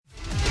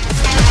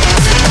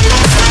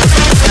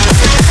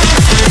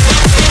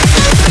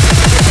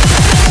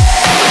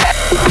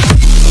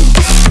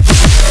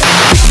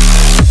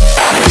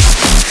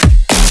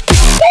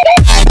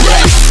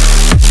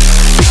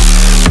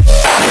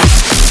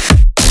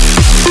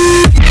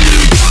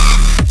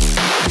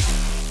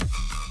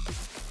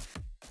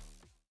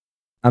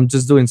I'm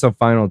just doing some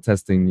final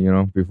testing,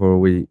 before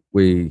we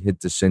hit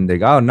the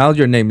shindig. Oh, now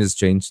your name is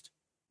changed.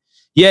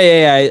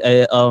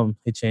 Yeah.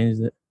 I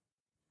changed it.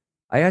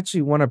 I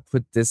actually want to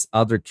put this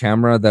other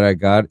camera that I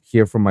got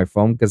here from my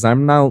phone because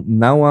I'm now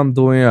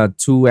doing a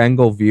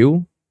 2-angle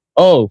view.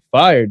 Oh,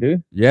 fire,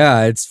 dude.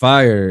 Yeah, it's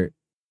fire,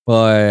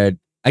 but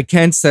I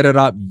can't set it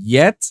up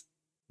yet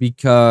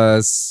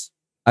because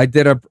I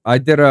did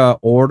a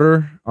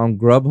order on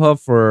Grubhub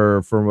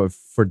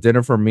for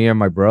dinner for me and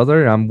my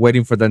brother. I'm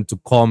waiting for them to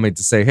call me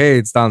to say, "Hey,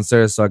 it's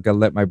downstairs," so I can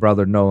let my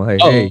brother know, "Hey."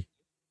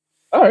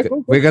 All right,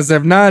 cool. Because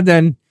if not,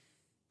 then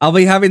I'll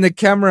be having the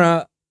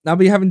camera. I'll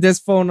be having this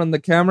phone on the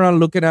camera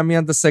looking at me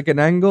on the second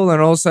angle,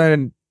 and all of a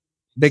sudden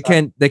they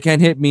can't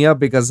hit me up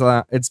because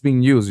it's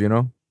being used.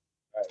 Right.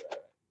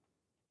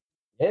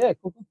 Yeah,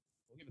 cool.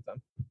 We'll give it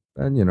time.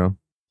 And So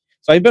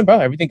how you been, bro?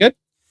 Everything good?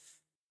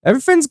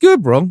 Everything's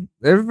good, bro.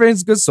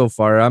 Everything's good so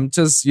far. I'm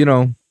just,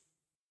 doing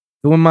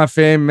my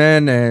thing,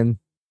 man, and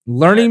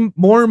learning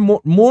more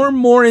and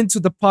more into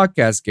the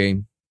podcast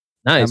game.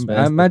 Nice,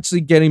 man. I'm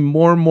actually getting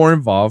more and more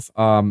involved.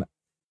 I'm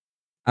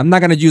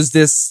not gonna use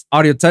this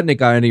Audio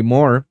Technica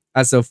anymore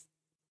as of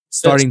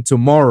starting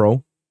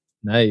tomorrow.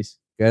 Nice,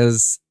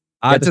 because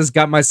I just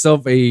got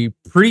myself a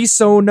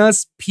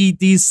PreSonus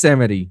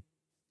PD70.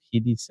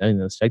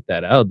 PD70, let's check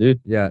that out,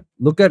 dude. Yeah,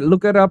 look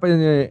it up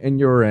in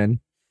your end.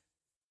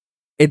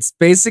 It's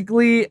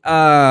basically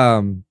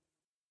the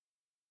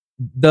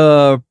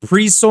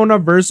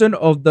PreSonus version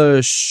of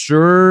the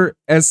Shure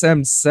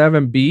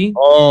SM7B.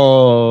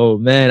 Oh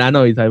man, I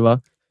know what you're talking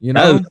about.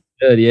 That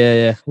good,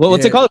 yeah.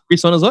 What's it called?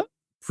 PreSonus what?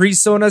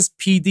 PreSonus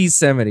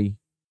PD70.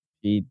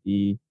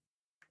 PD.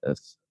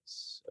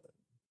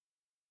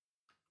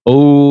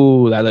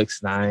 Oh, that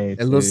looks nice.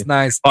 It looks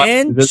nice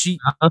and cheap.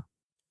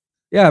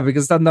 Yeah,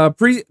 because the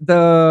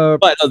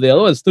but no, the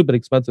other one's stupid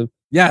expensive.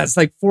 Yeah, it's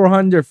like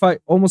 $400,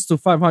 almost to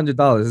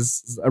 $500.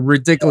 It's a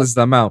ridiculous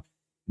amount.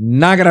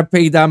 Not gonna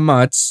pay that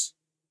much.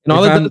 And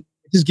all it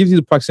just gives you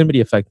the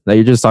proximity effect that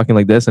you're just talking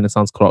like this, and it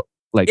sounds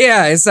like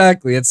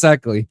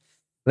exactly.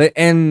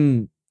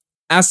 And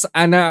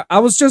I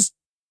was just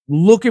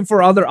looking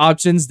for other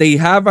options. They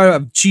have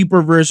a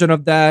cheaper version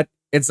of that.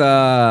 It's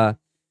an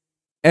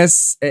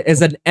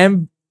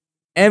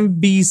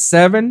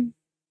MV7,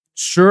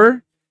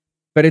 sure.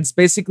 But it's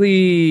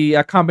basically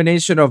a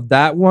combination of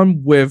that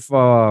one with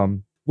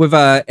a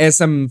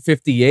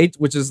SM58,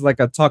 which is like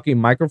a talking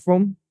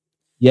microphone.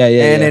 Yeah.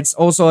 And it's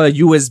also a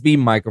USB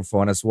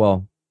microphone as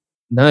well.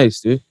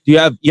 Nice, dude. Do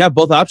you have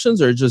both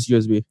options or just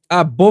USB?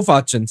 Both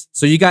options.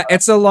 So you got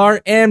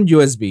XLR and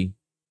USB.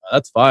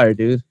 That's fire,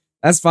 dude.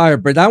 That's fire.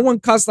 But that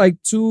one costs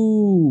like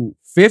 $250.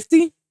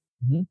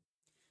 Mm-hmm.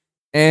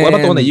 And what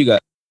about the one that you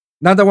got?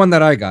 Not the one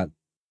that I got.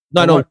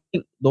 No,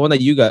 the one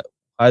that you got.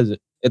 How is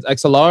it? It's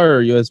XLR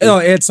or USB? No,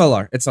 it's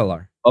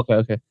XLR.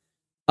 Okay.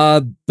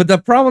 But the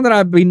problem that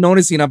I've been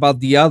noticing about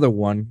the other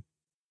one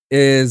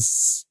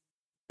is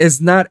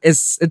it's not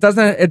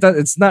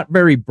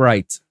very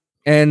bright,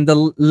 and the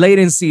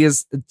latency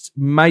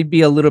might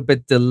be a little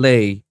bit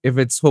delay if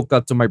it's hooked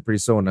up to my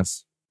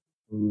PreSonus.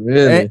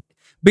 Really?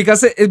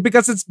 Because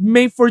it's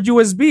made for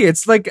USB.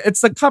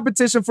 It's a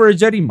competition for a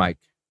Yeti mic.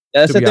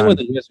 Yeah, that's the thing with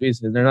the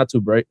USBs. They're not too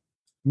bright.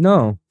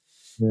 No.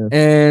 Yeah.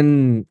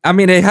 And I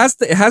mean, it has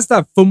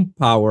that thumb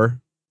power,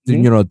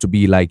 to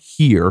be like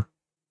here.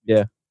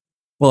 Yeah.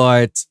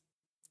 But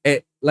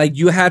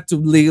you had to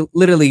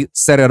literally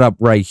set it up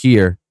right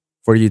here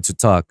for you to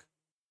talk,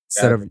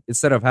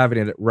 instead of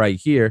having it right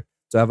here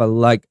to have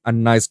a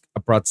nice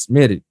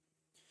proximity.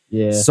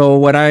 Yeah. So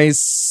when I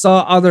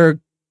saw other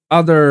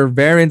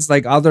variants,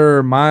 like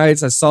other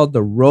mics, I saw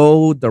the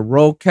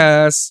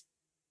Rodecaster.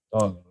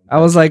 Oh. I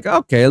was like,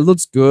 okay, it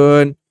looks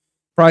good.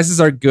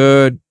 Prices are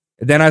good.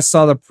 And then I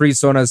saw the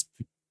PreSonus,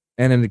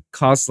 and it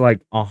costs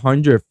like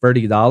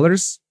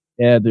 $130.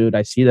 Yeah, dude,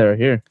 I see that right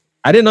here.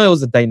 I didn't know it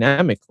was a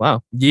dynamic.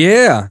 Wow.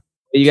 Yeah.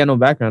 You got no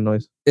background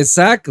noise.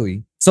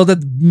 Exactly. So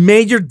the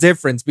major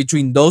difference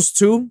between those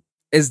two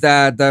is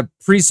that the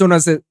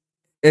PreSonus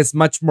is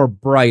much more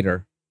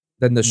brighter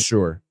than the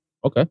Shure.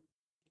 Okay.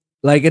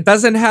 Like it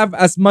doesn't have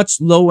as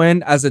much low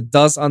end as it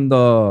does on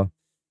the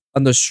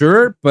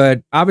Shure,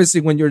 but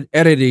obviously when you're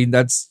editing,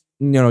 that's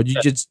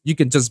you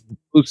can just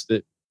boost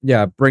it.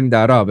 Yeah, bring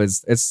that up.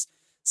 It's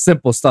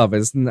simple stuff.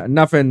 It's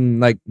nothing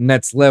like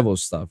next level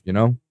stuff,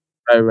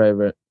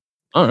 Right.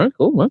 All right,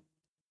 cool, man.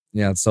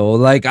 Yeah, so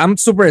like I'm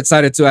super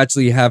excited to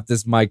actually have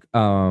this mic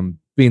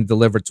being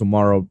delivered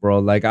tomorrow, bro.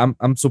 Like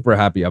I'm super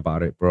happy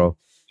about it, bro.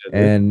 Yeah,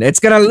 and it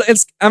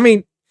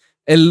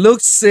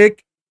looks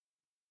sick.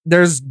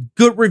 There's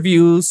good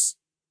reviews,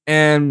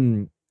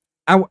 and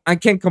I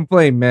can't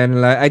complain, man.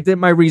 Like I did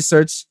my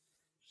research,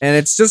 and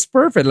it's just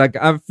perfect. Like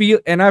I've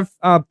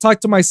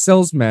talked to my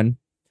salesman.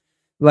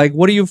 Like,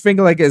 what do you think?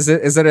 Like, is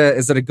it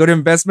a good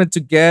investment to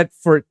get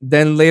for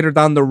then later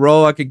down the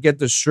road I could get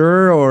the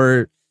Shure,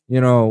 or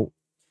And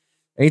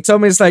he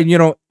told me it's like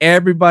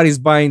everybody's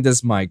buying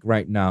this mic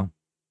right now.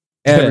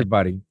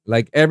 Everybody,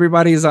 like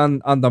everybody's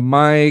on the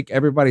mic.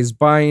 Everybody's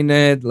buying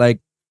it.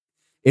 Like,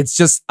 it's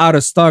just out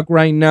of stock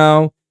right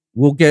now.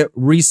 we'll get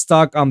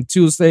restock on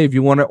Tuesday. If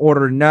you want to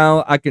order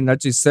now, I can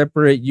actually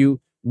separate you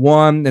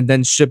one and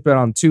then ship it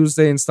on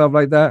Tuesday and stuff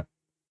like that.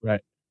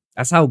 Right.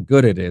 That's how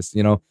good it is,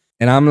 you know.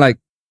 And I'm like,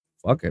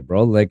 fuck it,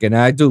 bro. Like, and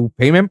I do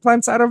payment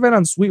plans out of it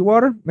on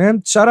Sweetwater,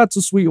 man. Shout out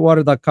to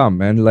sweetwater.com,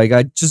 man. Like,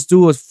 I just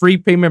do a free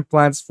payment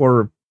plans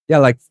for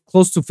like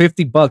close to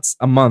 $50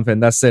 a month,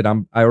 and that's it.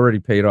 I already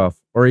paid off,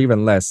 or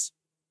even less.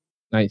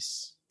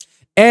 Nice.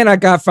 And I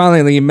got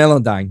finally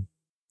Melodyne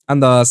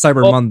on the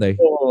Cyber Monday.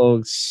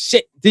 Oh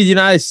shit, dude! You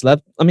know I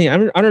slept. I mean, I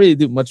don't really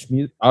do much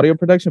audio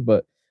production,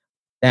 but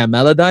damn,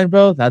 Melodyne,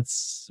 bro,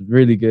 that's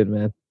really good,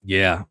 man.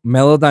 Yeah,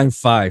 Melodyne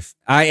 5.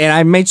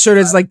 I made sure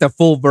it's like the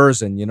full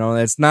version. You know,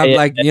 it's not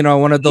like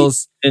one of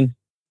those.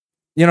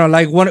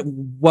 Like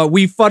what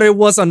we thought it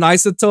was on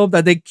Isotope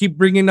that they keep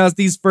bringing us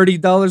these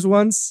 $30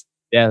 ones.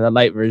 Yeah, the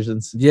light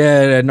versions.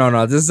 Yeah,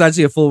 no. This is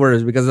actually a full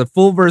version because the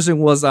full version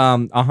was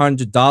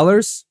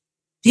 $100.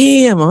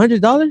 Damn,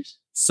 $100.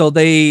 So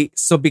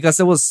because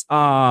it was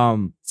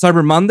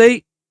Cyber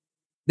Monday,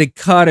 they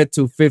cut it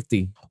to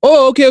 50.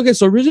 Oh, okay.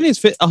 So originally it's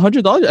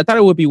 $100. I thought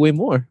it would be way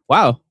more.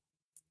 Wow.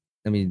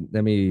 Let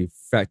me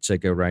fact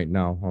check it right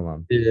now. Hold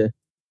on. Yeah.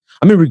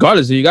 I mean,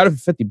 regardless, you got it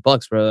for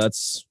 $50, bro.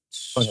 That's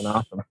fucking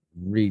awesome.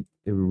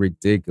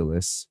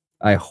 Ridiculous.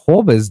 I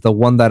hope it's the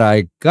one that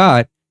I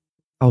got.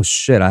 Oh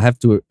shit! I have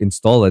to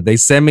install it. They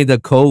sent me the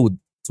code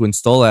to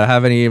install it. I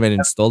haven't even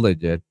installed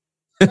it yet.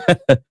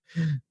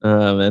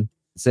 Man.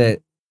 That's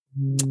it.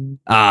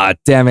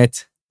 Damn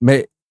it.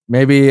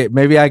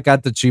 Maybe I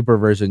got the cheaper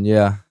version.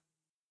 Yeah.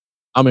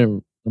 I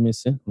mean, let me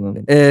see.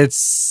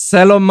 It's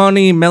Cello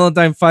Money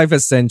Melodyne 5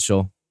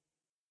 Essential.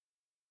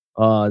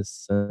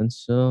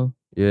 Essential.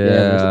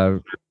 Yeah.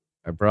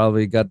 I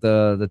probably got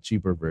the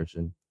cheaper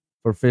version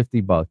for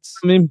 $50.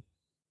 I mean,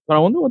 but I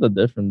wonder what the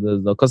difference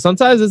is though, because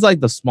sometimes it's like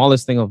the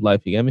smallest thing of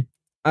life. You get me?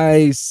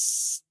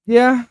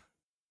 Yeah.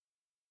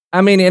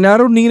 I mean, and I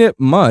don't need it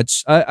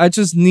much. I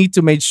just need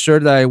to make sure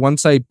that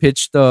once I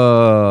pitch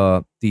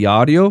the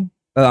audio,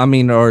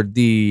 or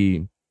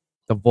the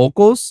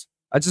vocals,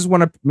 I just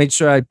want to make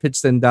sure I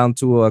pitch them down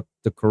to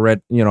the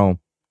correct,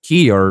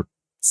 key, or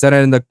set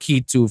it in the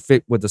key to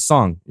fit with the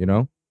song,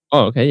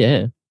 Oh, okay,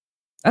 yeah.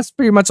 That's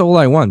pretty much all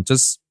I want.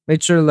 Just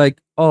make sure, like,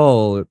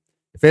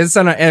 if it's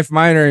on an F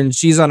minor and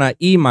she's on an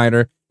E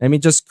minor, let me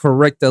just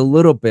correct a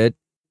little bit,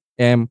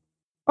 and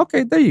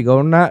okay, there you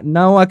go.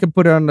 Now I can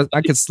put it on.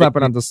 I can slap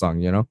it on the song.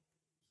 Yeah,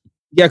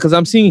 because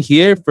I'm seeing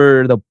here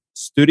for the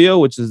studio,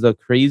 which is the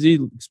crazy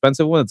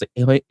expensive one. It's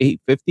like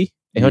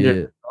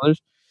 $800.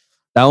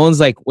 That one's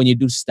like when you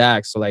do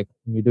stacks. So like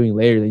when you're doing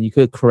layers, then you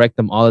could correct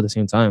them all at the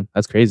same time.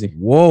 That's crazy.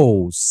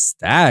 Whoa,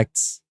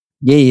 stacks.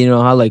 Yeah, you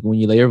know how like when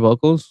you layer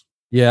vocals.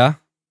 Yeah.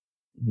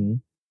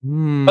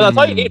 But that's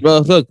all you need, bro.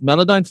 Look,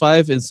 Melodyne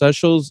 5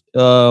 Essentials.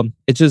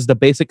 It's just the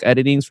basic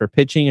editings for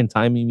pitching and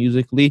timing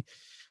musically.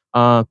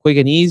 Quick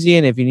and easy,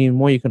 and if you need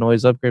more, you can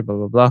always upgrade. Blah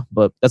blah blah.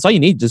 But that's all you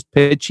need, just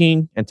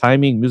pitching and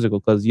timing musical,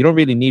 because you don't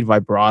really need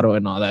vibrato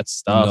and all that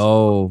stuff.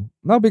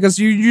 No, because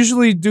you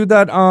usually do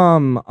that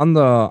on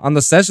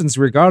the sessions.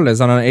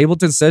 Regardless, on an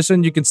Ableton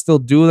session, you can still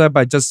do that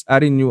by just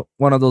adding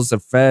one of those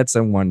effects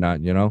and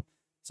whatnot.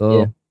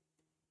 So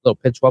little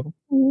pitch wobble.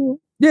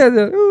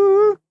 Yeah.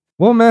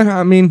 Well, man,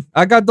 I mean,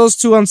 I got those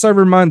two on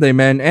Cyber Monday,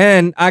 man,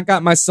 and I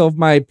got myself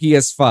my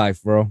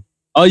PS5, bro.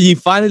 Oh, you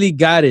finally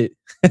got it.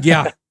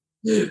 Yeah.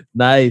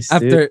 Nice.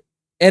 Dude.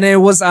 And it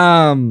was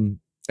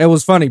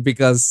funny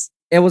because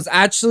it was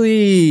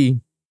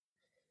actually,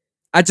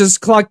 I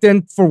just clocked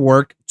in for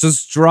work,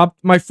 just dropped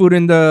my food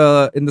in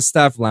the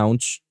staff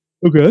lounge.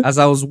 Okay. As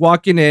I was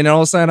walking in, and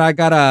all of a sudden I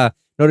got a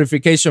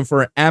notification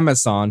for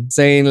Amazon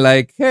saying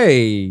like,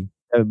 "Hey,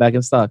 they're back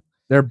in stock.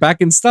 They're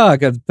back in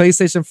stock at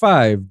PlayStation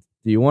 5.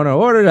 Do you want to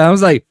order it?" I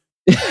was like,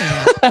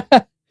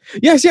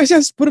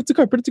 yes. Put it to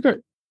cart.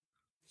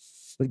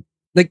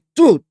 Like,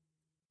 dude.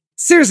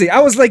 Seriously, I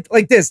was like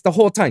this the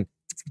whole time.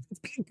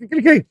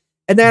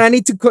 And then I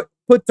need to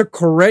put the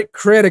correct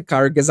credit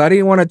card because I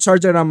didn't want to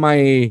charge it on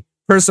my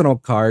personal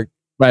card.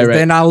 Right.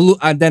 Then I'll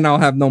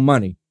have no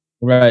money.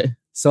 Right.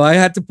 So I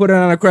had to put it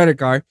on a credit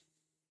card.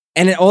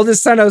 And then all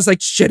this time I was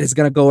like, shit, it's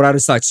going to go out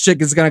of stock. Shit,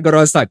 it's going to go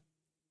out of stock.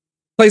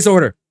 Place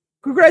order.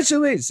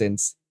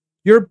 Congratulations.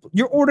 Your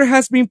order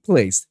has been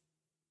placed.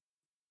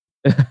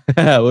 What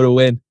a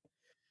win.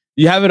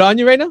 You have it on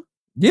you right now?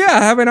 Yeah,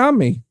 I have it on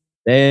me.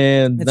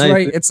 Damn, it's nice.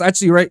 right. It's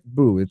actually right,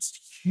 bro. It's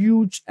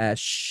huge as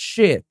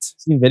shit. I've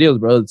seen videos,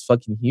 bro. It's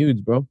fucking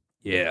huge, bro.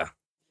 Yeah.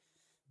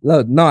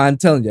 Look, no, I'm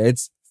telling you,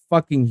 it's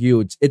fucking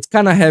huge. It's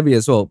kind of heavy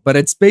as well, but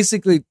it's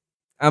basically,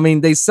 I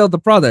mean, they sell the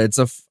product.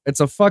 It's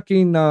a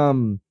fucking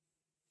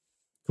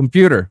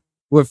computer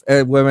with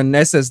an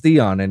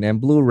SSD on it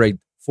and Blu-ray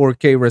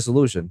 4K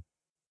resolution.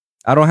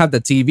 I don't have the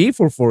TV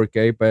for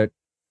 4K, but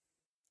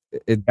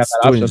it's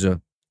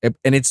doing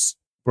and it's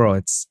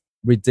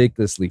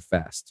ridiculously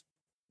fast.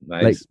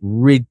 Nice. Like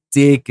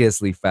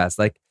ridiculously fast.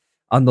 Like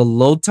on the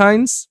load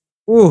times,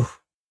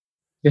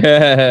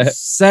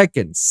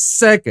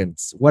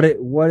 seconds. What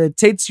it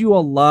takes you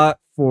a lot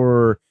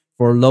for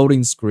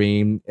loading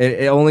screen.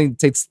 It only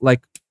takes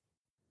like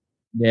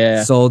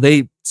Yeah. So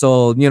they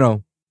So They did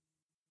a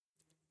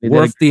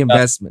worth good the job.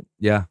 investment.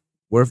 Yeah,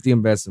 worth the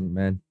investment,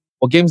 man.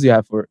 What games do you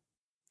have for it?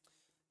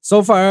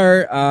 So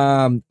far,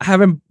 I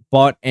haven't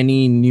bought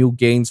any new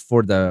games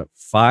for the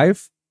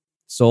 5.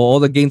 So all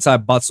the games I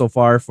bought so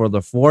far for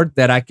the 4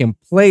 that I can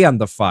play on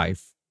the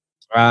 5.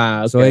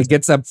 Ah, So okay. it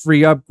gets a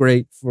free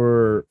upgrade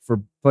for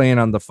playing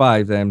on the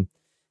 5. And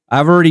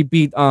I've already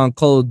beat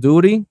Call of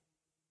Duty,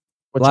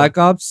 Which one? Black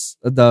Ops,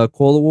 the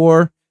Cold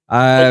War.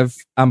 I'm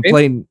campaign?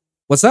 playing.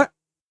 What's that?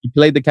 You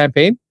played the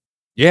campaign?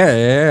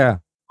 Yeah.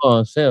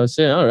 Oh shit!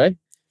 All right,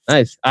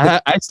 nice.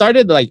 I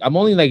started like I'm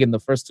only like in the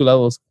first 2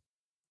 levels.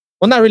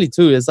 Well, not really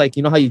 2. It's like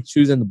how you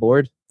choose in the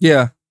board.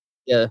 Yeah.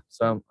 Yeah.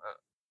 So,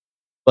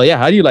 but yeah,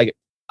 how do you like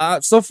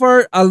it? So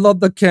far, I love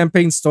the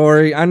campaign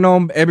story. I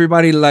know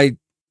everybody like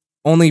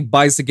only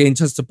buys the game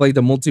just to play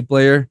the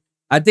multiplayer.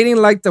 I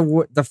didn't like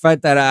the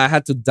fact that I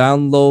had to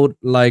download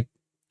like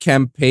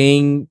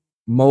campaign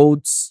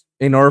modes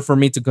in order for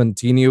me to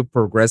continue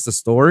progress the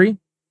story.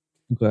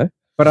 Okay.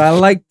 But I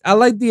like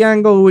the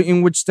angle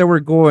in which they were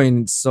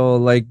going. So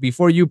like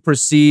before you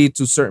proceed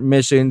to certain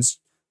missions,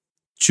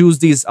 choose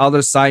these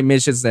other side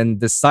missions and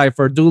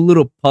decipher. Do a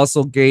little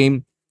puzzle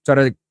game. Try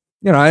to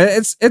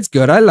it's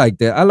good. I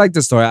liked it. I like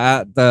the story.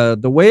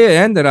 The way it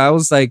ended, I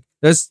was like,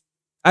 there's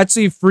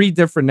actually 3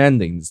 different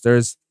endings.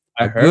 There's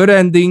a good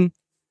ending,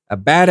 a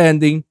bad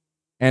ending,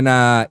 and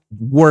a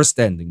worst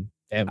ending.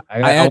 Damn,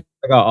 I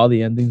got all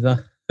the endings. Huh?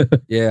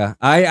 Yeah,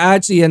 I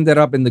actually ended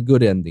up in the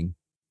good ending.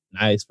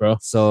 Nice, bro.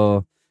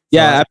 So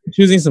yeah, I've been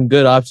choosing some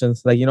good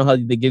options. Like how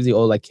they gives you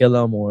like kill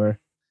them or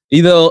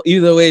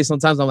either way.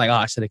 Sometimes I'm like, oh,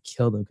 I should have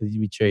killed him because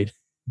you betrayed.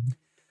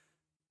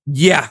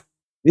 Yeah.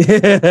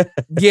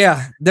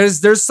 Yeah.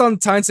 There's some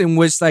times in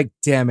which like,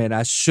 damn it,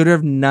 I should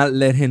have not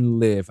let him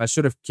live. I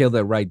should have killed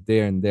it right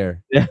there and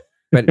there. Yeah.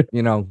 But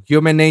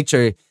human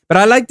nature. But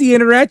I like the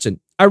interaction.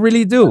 I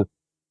really do.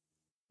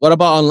 What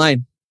about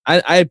online?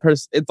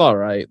 It's all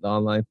right, the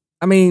online.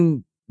 I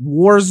mean,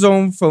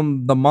 Warzone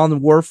from the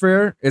Modern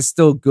Warfare is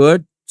still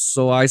good.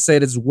 So I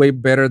said it's way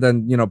better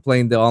than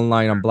playing the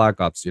online on Black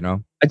Ops.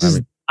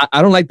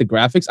 I don't like the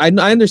graphics. I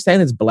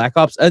understand it's Black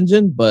Ops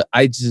engine, but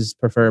I just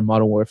prefer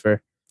Modern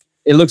Warfare.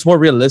 It looks more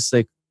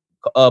realistic.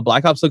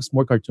 Black Ops looks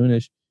more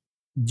cartoonish.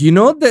 You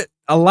know that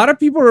a lot of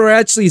people are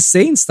actually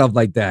saying stuff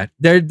like that.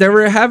 They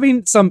were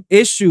having some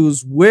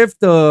issues with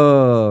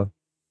the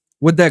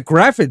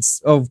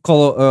graphics of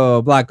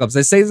Black Ops.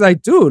 They say it's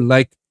like, dude,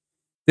 like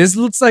this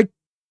looks like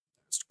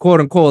quote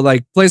unquote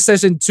like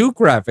PlayStation 2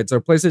 graphics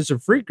or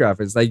PlayStation 3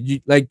 graphics.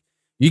 Like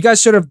you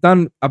guys should have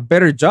done a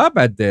better job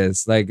at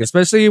this, like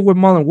especially with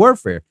Modern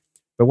Warfare.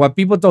 But what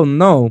people don't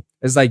know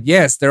is like,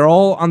 yes, they're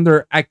all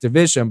under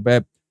Activision,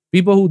 but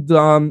people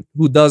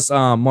who does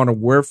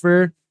Modern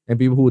Warfare and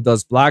people who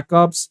does Black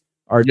Ops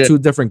are 2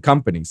 different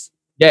companies.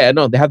 Yeah,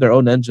 no, they have their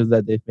own engines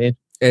that they've made.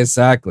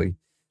 Exactly.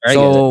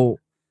 So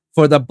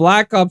for the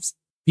Black Ops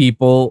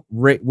people,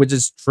 which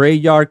is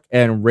Treyarch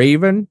and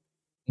Raven,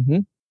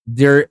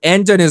 their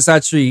engine is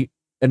actually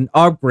an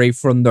upgrade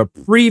from the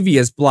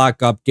previous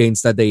Black Ops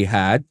games that they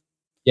had.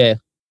 Yeah.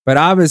 But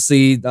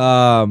obviously,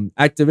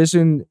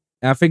 Activision,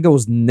 I think it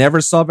was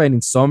Neversoft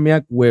and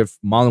Insomniac with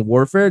Modern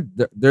Warfare.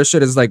 Their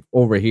shit is like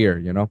over here,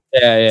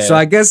 Yeah. So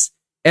I guess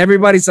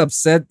everybody's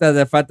upset that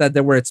the fact that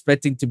they were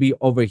expecting to be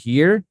over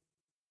here,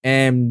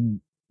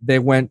 and they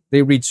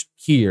reached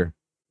here.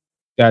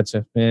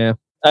 Gotcha. Yeah.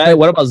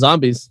 What about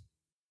zombies?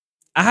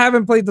 I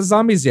haven't played the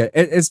zombies yet.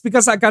 It's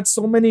because I got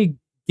so many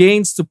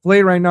games to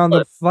play right now on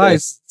the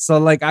 5. So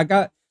like I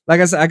got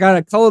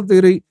a Call of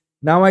Duty.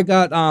 Now I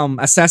got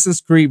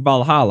Assassin's Creed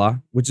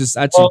Valhalla, which is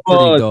actually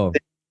pretty dope.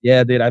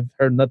 Yeah, dude, I've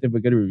heard nothing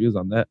but good reviews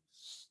on that.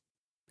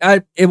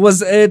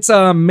 It's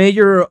a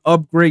major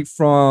upgrade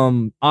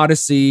from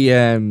Odyssey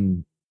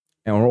and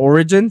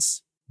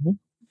Origins.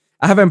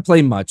 I haven't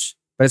played much,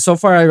 but so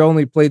far I've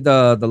only played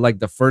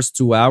the first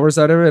 2 hours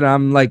out of it.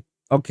 I'm like,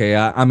 okay,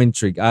 I'm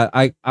intrigued.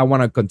 I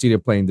want to continue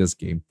playing this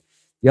game.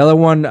 The other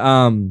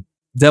one,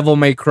 Devil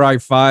May Cry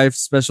 5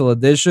 Special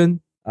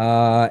Edition.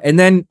 And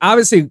then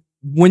obviously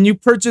when you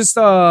purchase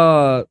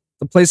the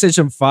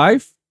PlayStation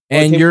 5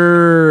 and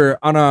you're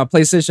on a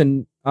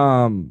PlayStation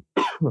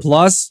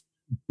Plus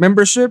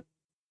membership,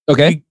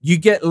 okay, you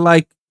get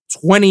like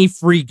 20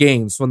 free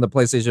games from the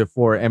PlayStation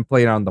 4 and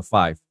play it on the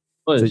 5.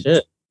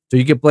 Shit. So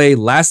you can play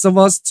Last of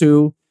Us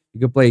 2, you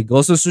can play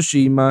Ghost of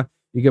Tsushima,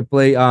 you can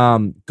play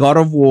God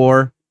of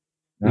War,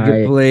 you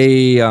can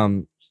play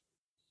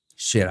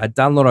shit. I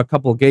downloaded a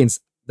couple of games.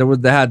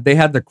 They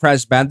had the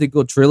Crash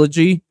Bandicoot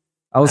trilogy.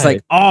 I was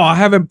like, oh, I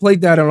haven't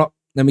played that.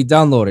 Let me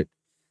download it.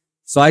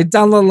 So I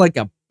downloaded like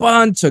a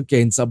bunch of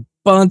games, a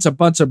bunch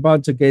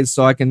of games,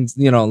 so I can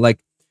like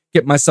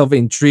get myself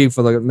intrigued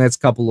for the next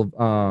couple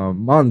of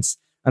months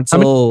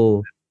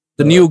until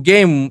the new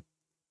game.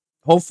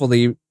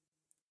 Hopefully,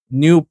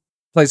 new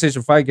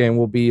PlayStation 5 game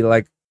will be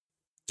like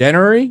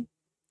January.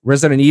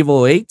 Resident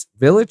Evil 8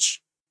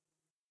 Village.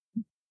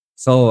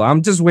 So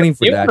I'm just waiting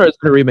for that. Or is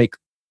it a remake?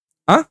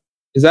 Huh?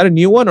 Is that a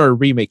new one or a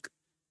remake?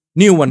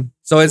 New one.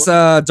 So it's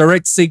a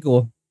direct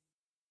sequel.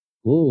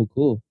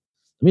 Cool.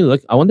 Let me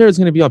look. I wonder if it's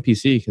gonna be on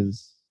PC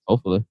because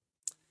Hopefully.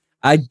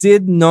 I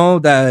did know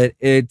that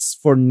it's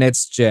for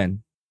next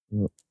gen.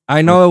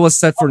 I know it was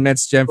set for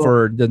next gen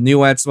for the new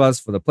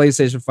Xbox, for the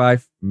PlayStation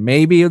 5.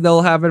 Maybe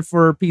they'll have it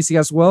for PC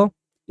as well.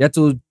 You have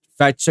to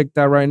fact check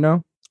that right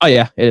now. Oh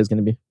yeah, it is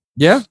gonna be.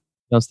 Yeah,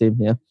 on Steam.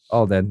 Yeah.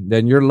 Oh,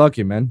 then you're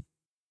lucky, man.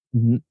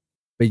 Mm-hmm.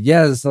 But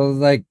yeah, so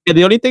like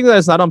the only thing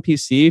that's not on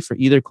PC for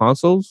either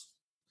consoles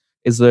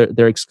is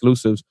their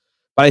exclusives.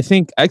 But I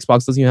think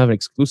Xbox doesn't even have an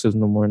exclusives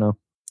no more now.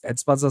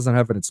 Xbox doesn't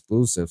have an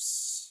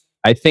exclusives.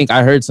 I think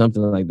I heard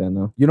something like that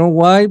now. You know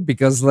why?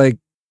 Because like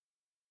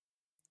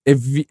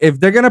if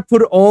they're gonna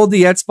put all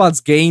the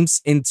Xbox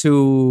games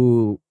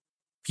into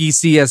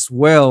PC as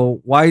well,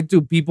 why do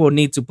people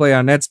need to play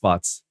on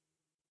Xbox?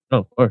 Oh,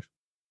 of course.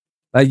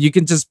 Like you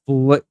can just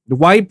play.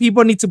 Why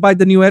people need to buy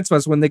the new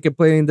Xbox when they can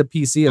play in the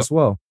PC as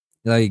well?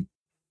 Like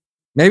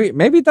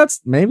maybe that's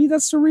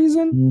the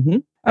reason. Mm-hmm.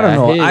 I don't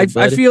know.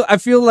 I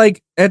feel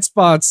like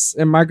Xbox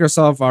and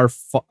Microsoft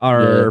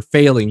are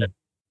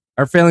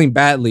failing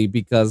badly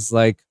because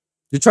like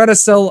to try to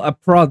sell a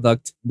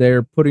product,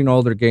 they're putting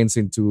all their games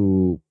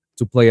to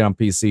play it on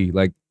PC.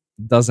 Like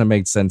doesn't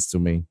make sense to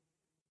me.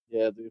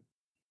 Yeah, dude.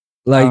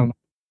 Like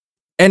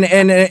and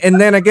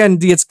then again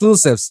the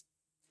exclusives.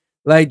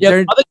 Like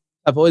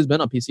I've always been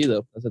on PC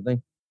though. That's the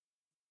thing.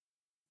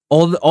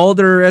 All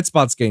their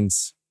Xbox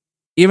games,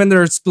 even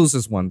their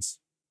exclusive ones.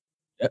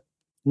 Yeah.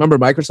 Remember,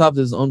 Microsoft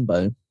is owned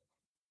by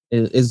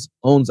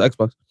owns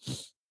Xbox.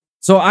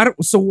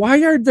 So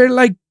why are they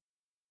like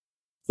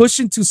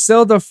pushing to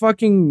sell the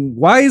fucking?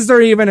 Why is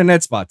there even an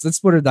Xbox? Let's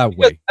put it that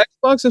way.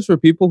 Xbox is for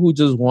people who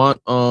just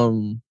want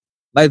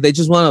like they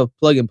just want to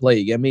plug and play.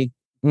 You get me?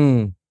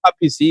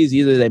 PCs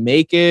either they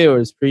make it or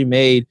it's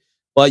pre-made,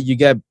 but you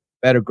get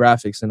better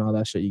graphics and all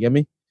that shit. You get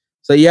me?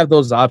 So you have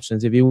those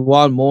options. If you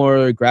want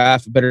more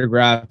better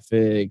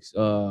graphics,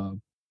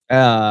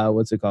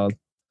 what's it called?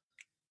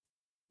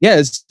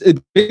 Yeah,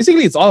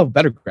 basically it's all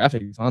better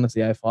graphics.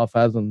 Honestly, I fall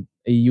fast on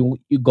you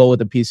go with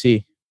the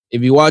PC.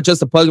 If you want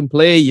just a plug and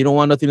play, you don't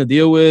want nothing to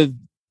deal with,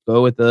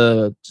 go with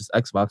the just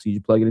Xbox.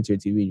 You plug it into your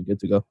TV, you're good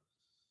to go.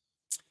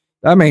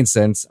 That makes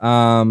sense.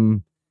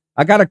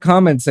 I got a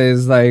comment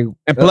says like,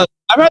 and plus,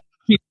 I've had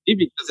PC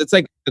because it's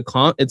like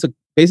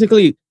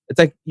basically it's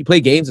like you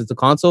play games. It's a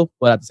console,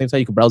 but at the same time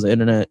you can browse the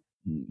internet.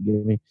 You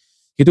get me? You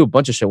can do a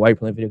bunch of shit while you're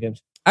playing video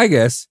games. I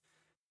guess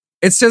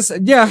it's just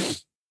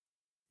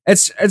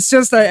it's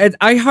just that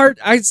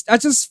I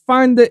just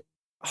find it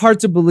hard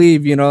to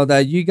believe, you know,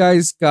 that you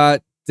guys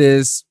got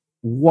this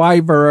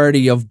wide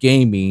variety of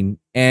gaming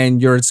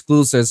and your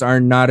exclusives are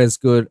not as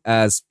good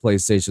as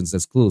PlayStation's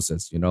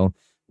exclusives. You know,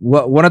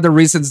 one of the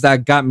reasons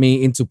that got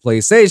me into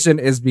PlayStation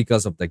is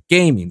because of the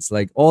gamings,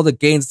 like all the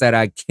games that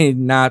I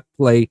cannot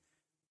play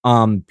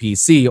on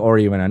PC or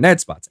even on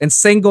Xbox. And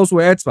same goes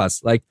with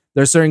Xbox. Like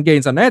there's certain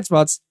games on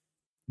Xbox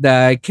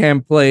that I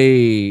can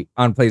play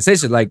on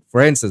PlayStation, like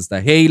for instance,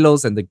 the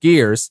Halos and the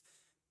Gears.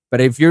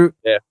 But if you're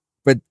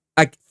but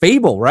like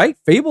Fable, right?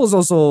 Fable is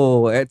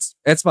also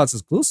Xbox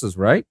exclusives,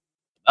 right?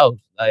 Oh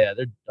yeah,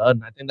 they're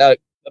done. I think that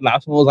the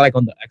last one was like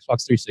on the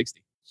Xbox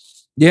 360.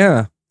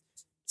 Yeah.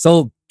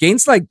 So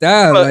games like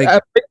that, like I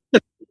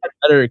think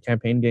better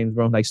campaign games,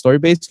 bro. Like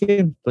story-based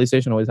games,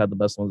 PlayStation always had the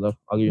best ones though.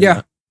 I'll give you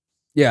that.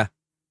 Yeah.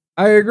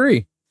 I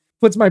agree.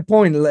 Puts my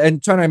point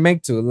and trying to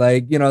make to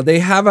like, you know, they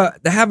have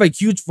a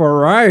huge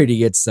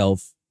variety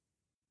itself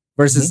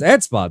versus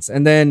Xbox.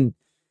 And then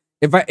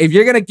if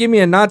you're gonna give me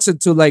an option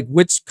to like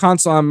which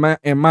console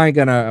am I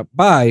gonna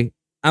buy,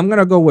 I'm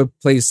gonna go with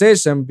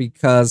PlayStation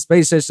because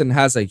PlayStation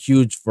has a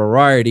huge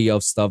variety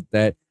of stuff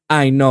that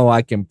I know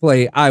I can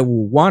play, I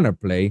will wanna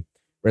play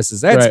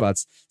versus Xbox.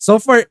 Right. So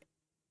far,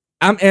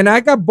 and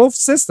I got both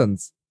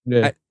systems.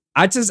 Yeah.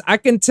 I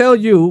can tell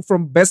you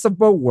from best of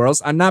both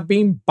worlds. I'm not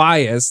being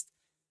biased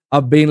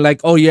of being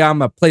like, oh yeah,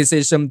 I'm a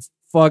PlayStation,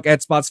 fuck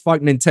Xbox,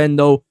 fuck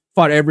Nintendo,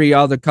 fuck every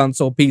other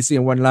console, PC,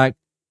 and whatnot.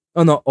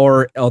 Oh no,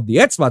 or the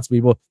Xbox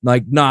people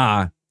like,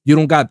 nah, you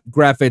don't got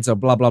graphics or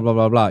blah blah blah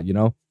blah blah. You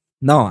know,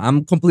 no,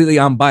 I'm completely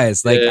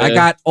unbiased. Like I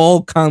got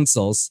all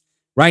consoles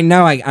right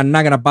now. I'm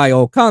not gonna buy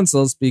all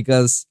consoles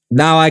because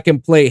now I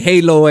can play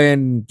Halo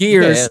and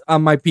Gears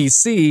on my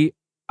PC.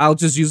 I'll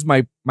just use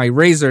my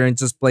Razer and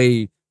just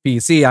play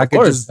PC. I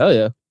could just hell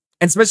yeah,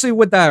 and especially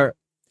with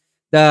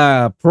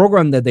the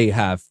program that they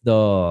have,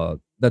 the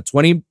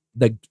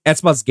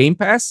Xbox Game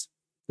Pass,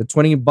 the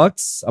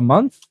 $20 a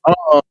month.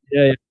 Oh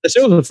yeah. That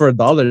shit was for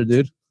 $1,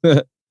 dude.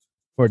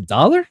 For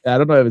 $1? Yeah, I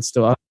don't know if it's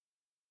still up.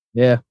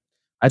 Yeah,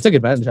 I took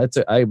advantage.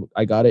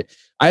 I got it.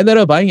 I ended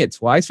up buying it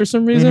twice for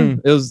some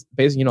reason. It was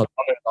basically $100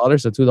 or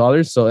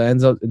 $2, so it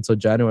ends up until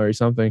January or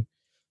something.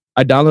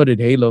 I downloaded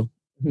Halo.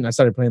 I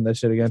started playing that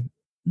shit again,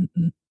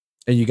 and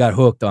you got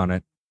hooked on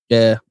it.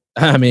 Yeah,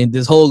 I mean,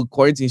 this whole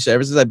quarantine shit,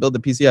 ever since I built the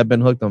PC, I've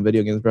been hooked on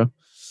video games, bro.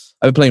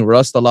 I've been playing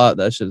Rust a lot.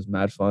 That shit is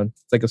mad fun.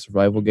 It's like a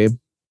survival game.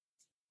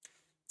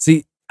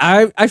 See,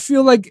 I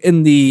feel like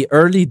in the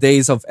early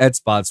days of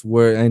Xbox,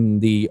 where in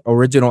the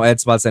original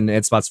Xbox and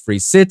Xbox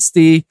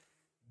 360,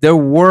 there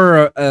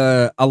were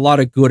a lot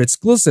of good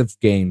exclusive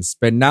games.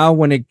 But now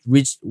when it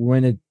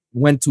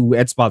went to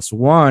Xbox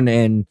One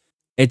and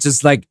it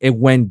just like it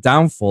went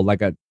downfall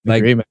like a like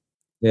Agreement.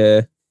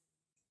 Yeah.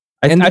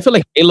 I feel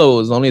like Halo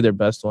is only their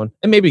best one,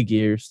 and maybe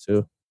Gears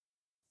too.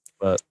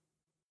 But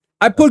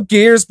I put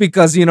Gears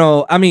because, you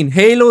know, I mean,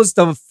 Halo is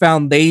the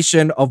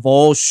foundation of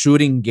all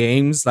shooting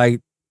games. Like,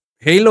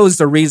 Halo is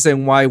the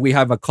reason why we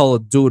have a Call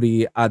of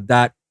Duty at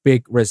that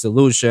big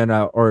resolution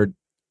or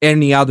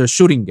any other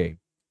shooting game.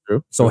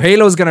 True. So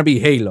Halo is gonna be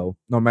Halo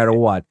no matter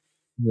what.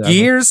 Exactly.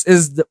 Gears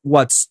is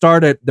what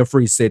started the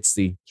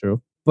 360.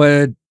 True.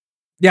 But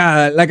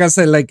yeah, like I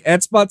said, like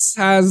Xbox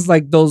has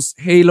like those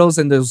Halos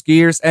and those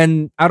Gears,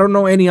 and I don't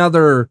know any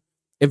other.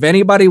 If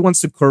anybody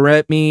wants to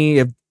correct me,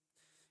 if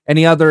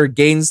any other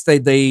games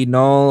that they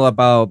know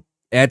about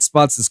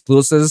Xbox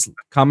exclusives,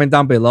 comment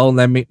down below.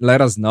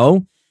 Let us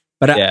know.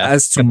 But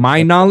as to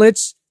my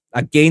knowledge,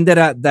 a game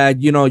that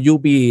you know you'll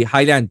be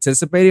highly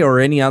anticipated, or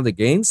any other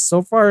games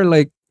so far,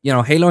 like, you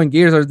know, Halo and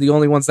Gears are the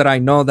only ones that I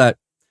know that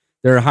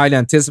they're highly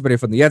anticipated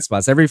from the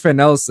Xbox. Everything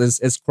else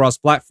is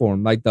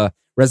cross-platform, like the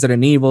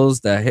Resident Evils,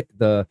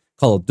 the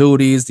Call of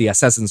Duties, the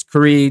Assassin's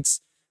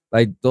Creeds,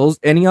 like those.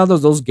 Any other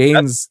of those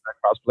games?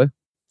 Crossplay?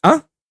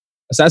 Huh?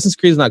 Assassin's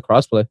Creed is not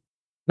crossplay.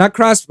 Not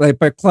crossplay,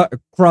 but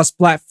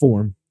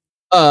cross-platform.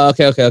 Oh,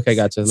 okay,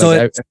 gotcha. So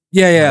like,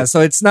 so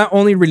it's not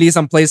only released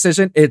on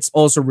PlayStation; it's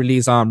also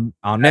released on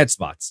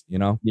Xbox. You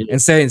know,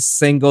 and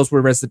same goes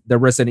with the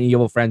Resident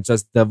Evil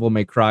franchise, Devil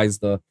May Cry's,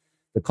 the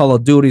Call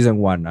of Duties and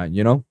whatnot.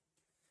 You know.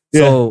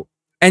 So,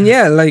 and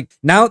like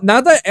now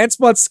that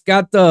Xbox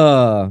got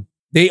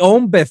they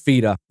own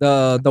Bethesda,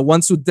 the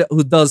ones who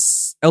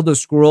does Elder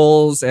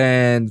Scrolls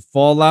and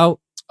Fallout.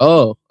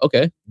 Oh,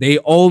 okay. They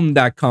own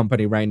that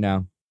company right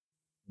now.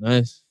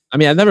 Nice. I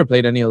mean, I've never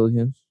played any of those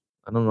games.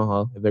 I don't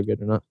know if they're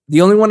good or not.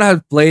 The only one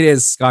I've played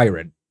is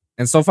Skyrim,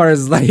 and so far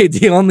is like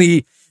the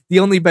only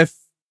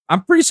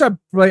I'm pretty sure I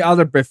play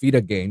other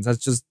Bethesda games. I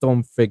just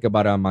don't think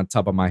about it on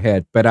top of my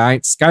head. But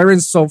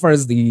Skyrim so far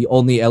is the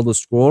only Elder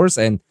Scrolls,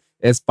 and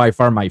it's by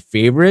far my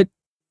favorite.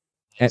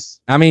 Yes.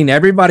 And, I mean,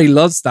 everybody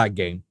loves that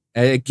game.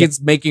 It keeps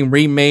making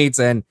remakes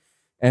and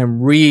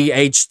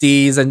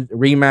re-HDs and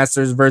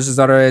remasters versions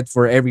of it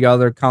for every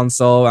other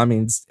console. I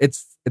mean,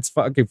 it's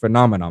fucking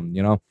phenomenal,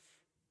 you know.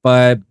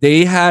 But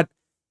they had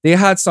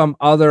some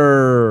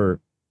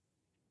other.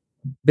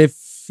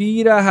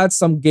 Bethesda had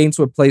some games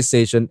with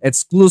PlayStation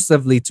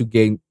exclusively to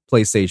game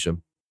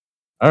PlayStation.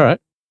 All right,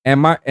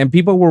 and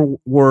people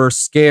were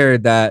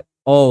scared that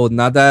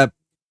now that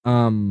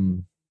I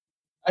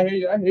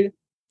hear you.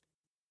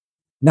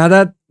 Now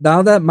that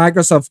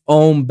Microsoft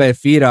own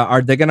Bethesda,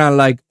 are they gonna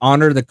like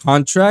honor the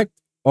contract,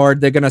 or are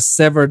they gonna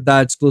sever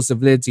that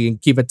exclusivity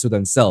and keep it to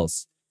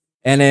themselves?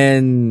 And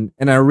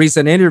in a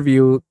recent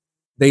interview,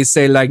 they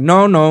say like,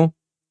 no,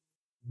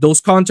 those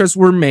contracts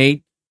were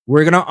made.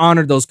 We're gonna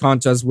honor those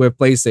contracts with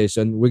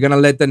PlayStation. We're gonna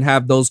let them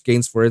have those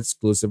games for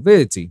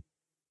exclusivity.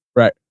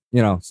 Right.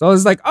 You know, so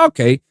it's like,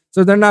 okay,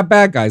 so they're not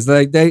bad guys.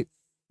 Like they're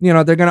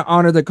gonna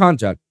honor the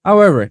contract.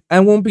 However, I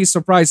won't be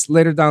surprised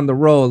later down the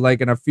road,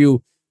 like in a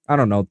few, I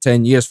don't know,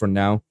 10 years from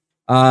now,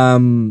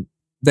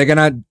 they're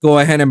gonna go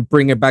ahead and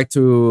bring it back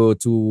to the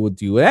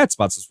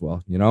Xbox as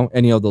well. You know,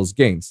 any of those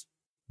games.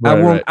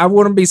 Right, I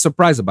wouldn't be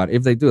surprised about it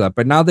if they do that.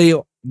 But now they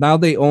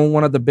own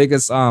one of the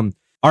biggest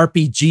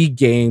RPG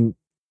game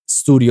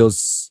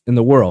studios in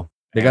the world,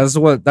 because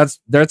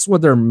that's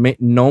what they're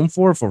known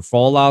for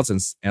Fallouts and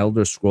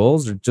Elder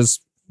Scrolls. They're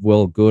just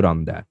well good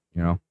on that,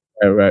 you know.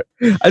 Right.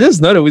 I just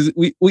noticed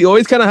we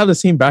always kind of have the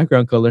same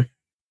background color.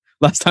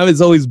 Last time it's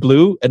always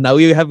blue, and now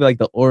we have like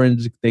the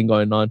orange thing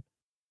going on.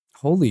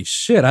 Holy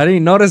shit! I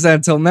didn't notice that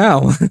until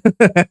now.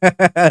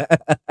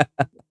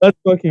 That's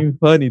fucking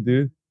funny,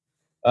 dude.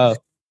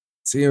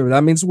 See,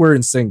 that means we're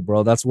in sync,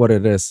 bro. That's what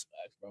it is.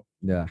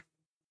 Yeah.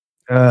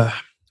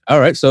 All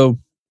right. So,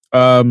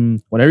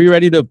 whenever you're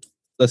ready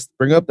let's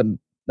bring up the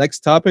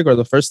next topic or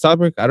the first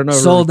topic. I don't know.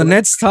 So the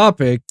next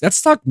topic,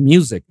 let's talk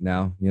music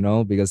now, you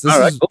know, because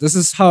this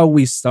is how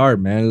we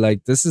start, man.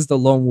 Like, this is the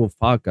Lone Wolf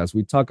podcast.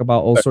 We talk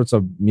about all sorts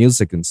of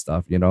music and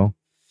stuff, you know.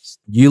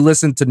 You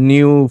listen to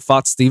new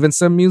Fox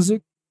Stevenson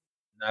music?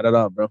 Not at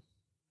all, bro.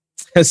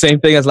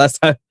 Same thing as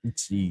last time.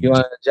 Jeez. You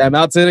want to jam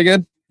out to it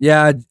again?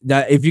 Yeah,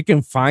 if you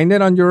can find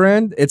it on your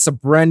end, it's a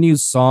brand new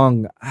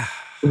song.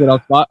 Is it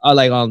on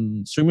like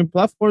on streaming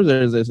platforms,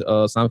 or is it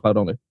SoundCloud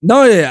only?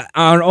 No, yeah,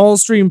 on all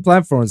streaming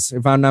platforms,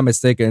 if I'm not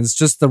mistaken. It's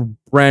just a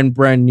brand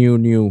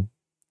new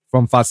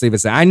from Fox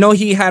Stevenson. I know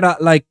he had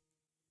I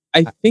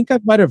think I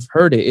might have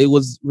heard it. It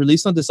was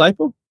released on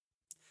Disciple?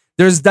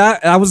 There's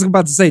that. I was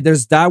about to say,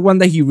 there's that one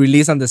that he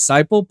released on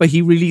Disciple, but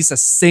he released a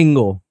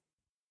single,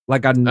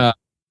 like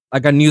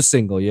a new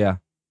single, yeah.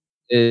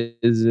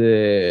 Is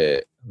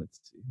it... Let's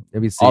see.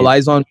 Let me see. All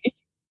Eyes on Me?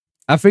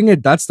 I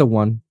think that's the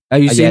one.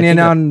 Have you seen it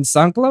on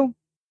SoundCloud?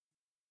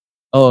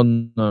 Oh,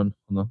 no.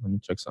 Let me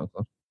check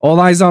SoundCloud. All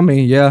Eyes on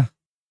Me, yeah.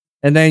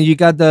 And then you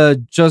got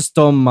the Just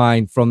Don't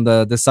Mind from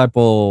the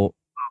Disciple.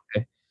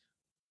 Okay.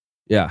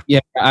 Yeah.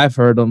 Yeah, I've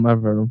heard them.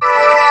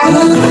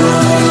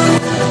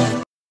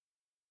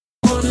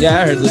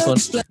 Yeah, I heard this one.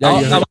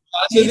 Yeah,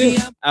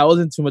 I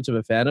wasn't too much of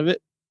a fan of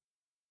it.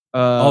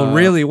 Oh,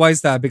 really? Why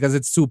is that? Because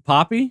it's too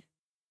poppy?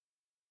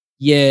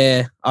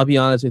 Yeah, I'll be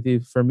honest with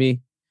you. For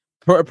me,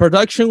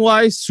 production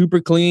wise, super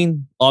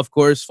clean. Of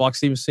course, Fox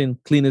Stevenson,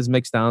 cleanest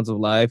mixdowns of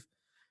life.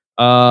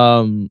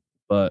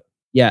 But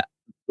yeah,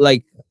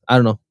 like I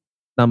don't know,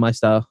 not my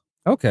style.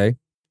 Okay.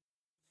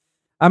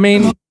 I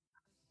mean,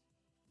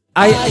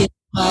 I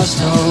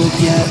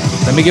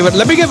let me give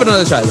it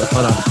another try. Though.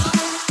 Hold on.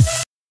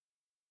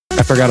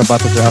 I forgot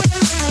about the drop.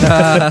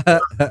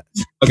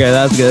 Okay,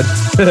 that's good.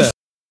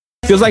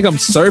 Feels like I'm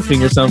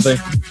surfing or something.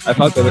 I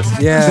fuck with it.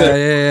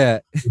 Yeah.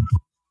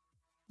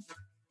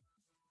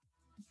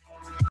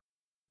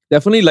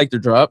 Definitely like the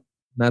drop.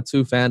 Not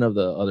too fan of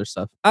the other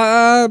stuff.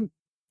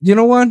 You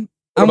know what?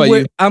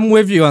 I'm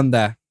with you on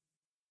that.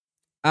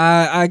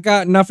 I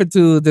got nothing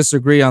to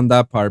disagree on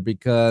that part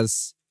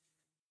because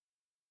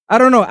I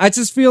don't know. I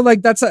just feel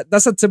like that's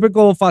a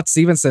typical Fox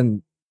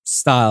Stevenson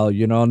style,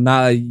 you know.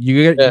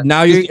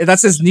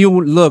 That's his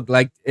new look.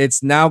 Like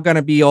it's now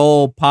gonna be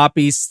all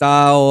poppy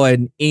style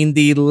and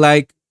indie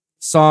like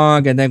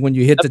song, and then when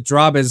you hit the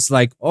drop, it's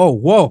like, oh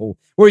whoa,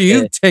 where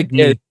you take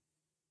me?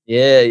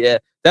 Yeah,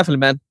 definitely,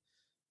 man.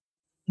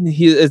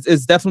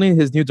 It's definitely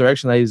his new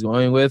direction that he's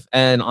going with,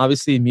 and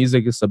obviously,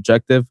 music is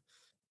subjective.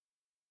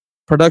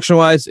 Production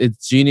wise,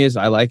 it's genius.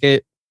 I like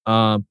it.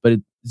 But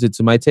is it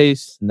to my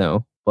taste?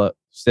 No, but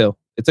still,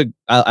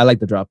 I like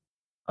the drop.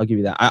 I'll give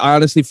you that. I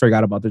honestly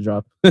forgot about the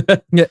drop.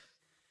 Yeah.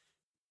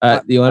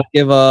 Do you want to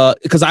give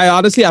because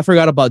I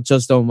forgot about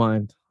Just Don't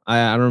Mind.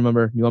 I don't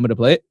remember. You want me to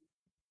play it?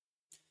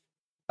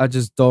 I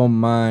just don't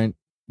mind.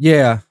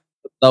 Yeah.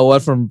 The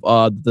one from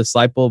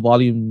Disciple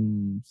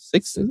Volume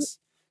 6, is it?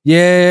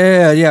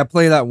 Yeah.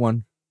 Play that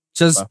one.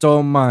 Just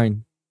don't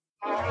mind.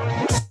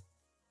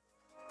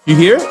 You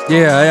hear it?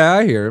 Yeah,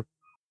 I hear it.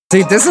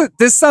 See,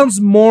 this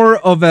sounds more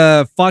of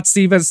a Fox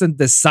Stevenson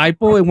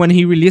disciple, and when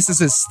he releases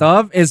his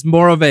stuff, it's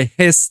more of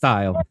his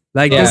style.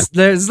 Like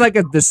there's like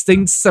a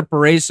distinct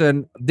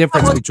separation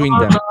difference between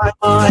them.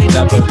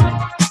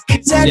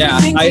 Yeah,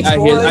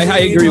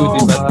 I agree with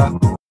you, man.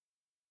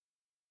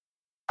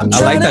 I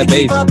like that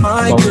bass.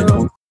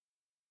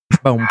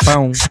 Boom,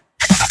 boom,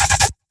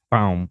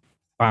 boom.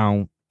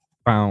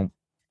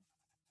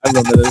 I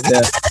remember this.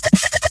 Yeah.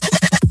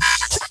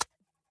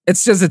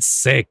 It's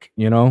sick,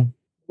 you know.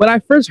 When I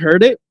first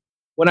heard it,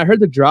 when I heard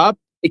the drop,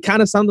 it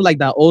kind of sounded like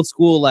that old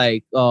school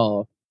like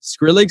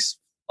Skrillex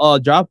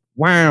drop.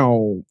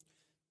 Wow.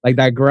 Like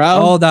that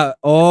growl.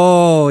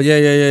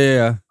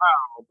 Yeah.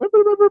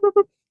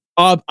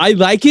 I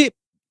like it.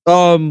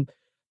 The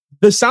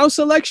sound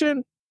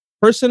selection,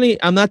 personally,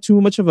 I'm not too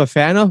much of a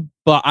fan of,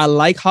 but I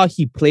like how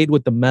he played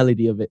with the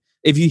melody of it.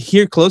 If you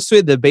hear close to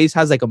it, the bass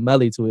has like a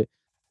melody to it.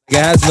 Like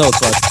it has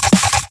notes.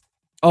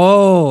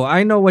 Oh,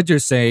 I know what you're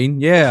saying.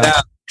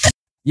 Yeah,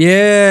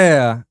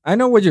 I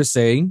know what you're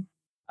saying.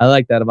 I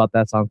like that about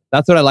that song.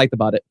 That's what I liked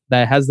about it.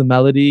 That it has the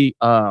melody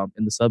in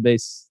the sub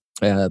bass.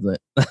 Yeah, that's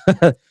it.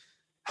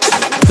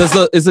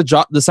 Is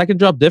the second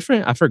drop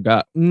different? I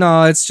forgot.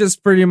 No, it's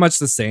just pretty much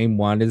the same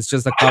one. It's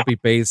just a copy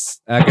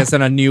paste. I guess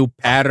in a new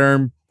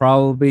pattern,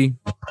 probably.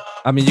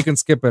 I mean, you can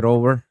skip it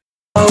over.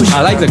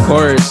 I like the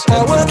chorus.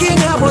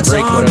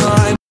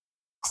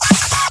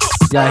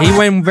 Yeah, he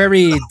went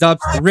very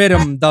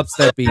rhythm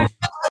dubsteppy.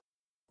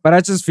 But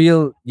I just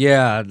feel,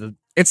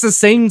 it's the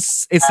same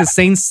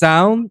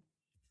sound,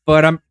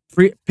 but I'm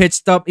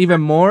pitched up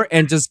even more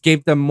and just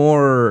gave them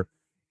more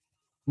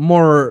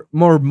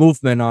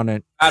movement on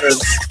it.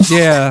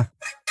 Yeah.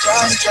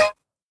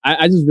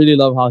 I just really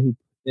love how he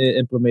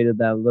implemented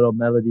that little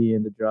melody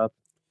in the drop.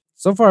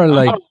 So far,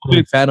 like, I'm a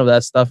big fan of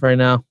that stuff right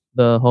now.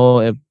 The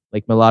whole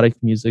like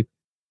melodic music.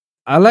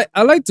 I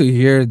like to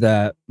hear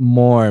that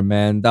more,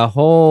 man. The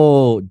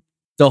whole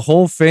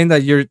thing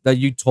that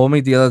you told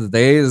me the other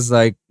day is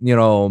like, you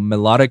know,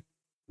 melodic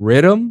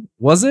rhythm,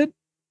 was it?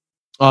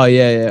 Oh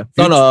yeah.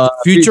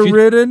 Future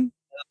rhythm.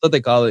 That's what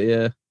they call it.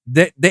 Yeah.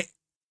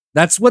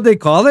 That's what they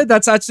call it.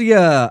 That's actually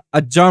a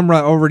genre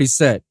already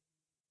set.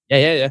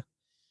 Yeah.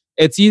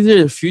 It's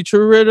either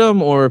future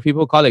rhythm or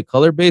people call it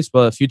color based,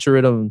 but future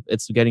rhythm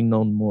it's getting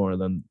known more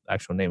than the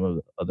actual name of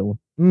the other one.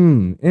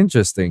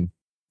 Interesting.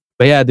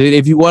 But yeah, dude,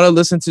 if you want to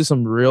listen to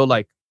some real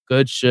like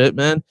good shit,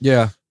 man.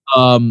 Yeah.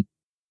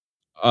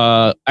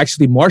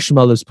 Actually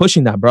Marshmello's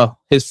pushing that, bro.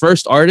 His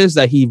first artist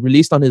that he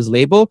released on his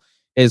label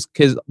is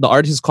the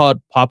artist is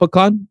called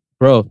Popacon.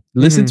 Bro,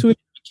 listen to it if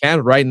you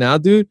can right now,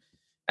 dude.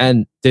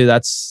 And dude,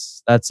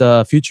 that's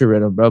future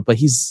rhythm, bro. But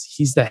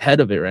he's the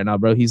head of it right now,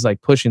 bro. He's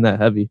like pushing that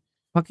heavy.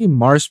 Fucking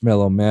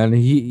Marshmello, man.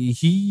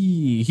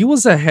 He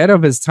was ahead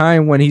of his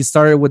time when he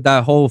started with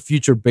that whole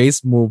future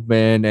bass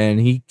movement, and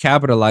he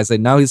capitalized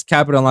it. Now he's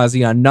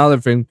capitalizing another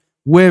thing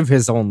with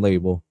his own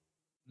label.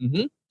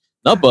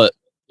 No, but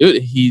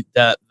dude,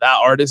 that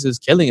artist is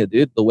killing it,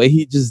 dude. The way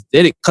he just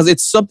did it, because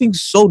it's something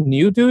so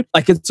new, dude.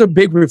 Like it's a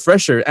big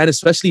refresher, and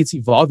especially it's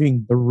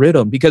evolving the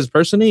rhythm. Because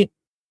personally,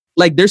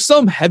 like there's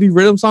some heavy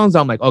rhythm songs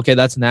I'm like, okay,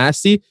 that's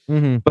nasty.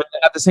 But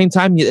at the same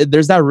time,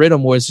 there's that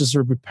rhythm where it's just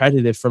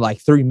repetitive for like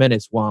 3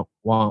 minutes. Wow.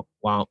 And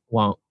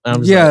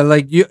I'm just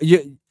like you.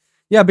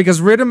 Yeah,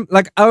 because rhythm,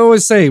 like I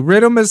always say,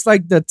 rhythm is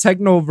like the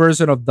techno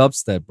version of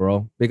dubstep,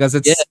 bro. Because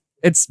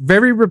it's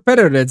very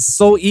repetitive. It's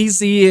so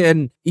easy,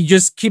 and you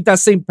just keep that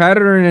same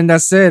pattern, and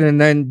that's it. And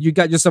then you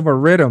got yourself a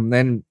rhythm,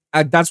 and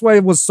that's why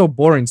it was so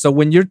boring. So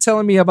when you're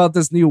telling me about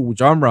this new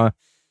genre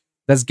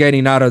that's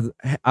getting out of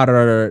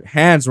our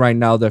hands right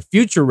now, the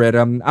future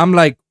rhythm, I'm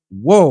like,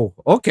 whoa,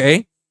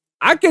 okay,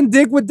 I can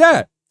dig with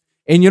that.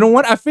 And you know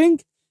what? I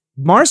think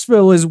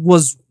Marsville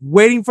was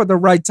waiting for the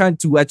right time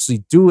to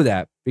actually do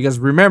that. Because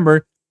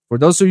remember, for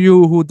those of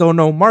you who don't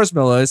know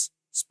Marsville is,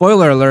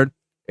 spoiler alert,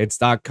 it's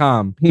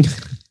 .com.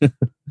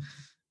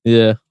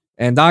 Yeah.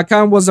 And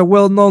 .com was a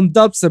well-known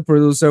dubstep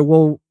producer.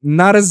 Well,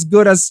 not as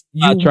good as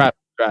you. Trap.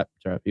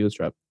 He was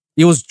Trap.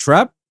 He was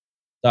Trap?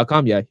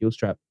 .com, yeah, he was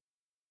Trap.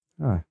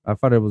 I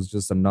thought it was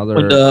just another.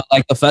 When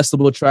the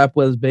festival trap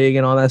was big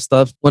and all that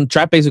stuff. When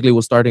trap basically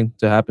was starting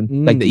to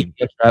happen, like the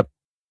EPF trap.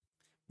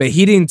 But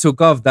he didn't took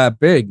off that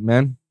big,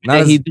 man.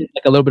 He did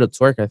like a little bit of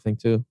twerk, I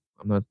think too.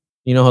 I'm not.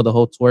 You know how the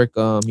whole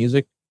twerk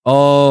music.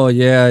 Oh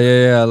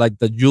yeah, like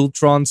the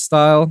Ultron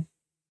style.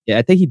 Yeah,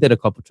 I think he did a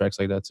couple tracks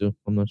like that too.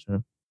 I'm not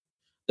sure.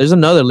 There's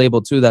another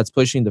label too that's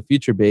pushing the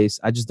future bass.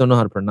 I just don't know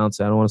how to pronounce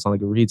it. I don't want to sound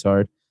like a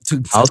retard.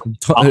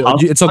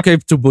 It's okay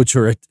to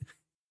butcher it.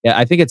 Yeah,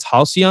 I think it's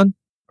Halcyon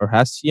or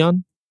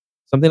Halcyon,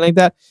 something like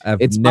that. I've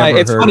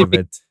never heard of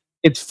it.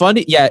 It's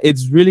funny. Yeah,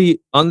 it's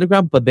really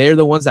underground, but they're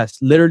the ones that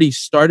literally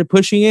started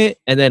pushing it.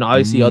 And then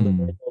obviously other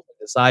people,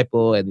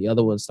 Disciple and the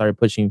other ones started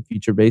pushing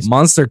future bass.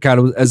 Monster Cat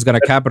is going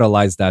to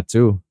capitalize that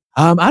too.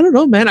 I don't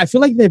know, man. I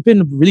feel like they've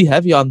been really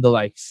heavy on the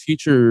like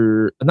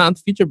future, not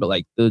future, but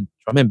like the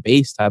drum and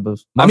bass type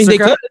of. Monster I mean, they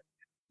Cat? could.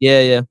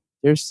 Yeah.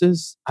 There's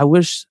this. I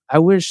wish.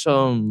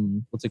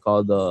 What's it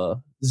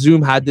called?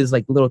 Zoom had this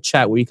like little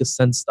chat where you could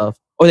send stuff.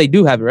 Oh, they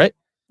do have it, right?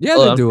 Yeah,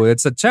 they do.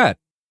 It's a chat.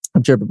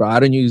 I'm tripping, bro. I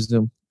don't use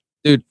Zoom,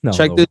 dude.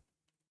 Check this.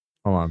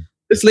 Hold on.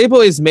 This label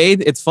is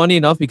made. It's funny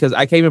enough because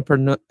I can't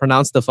even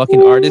pronounce the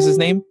fucking artist's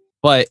name,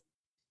 but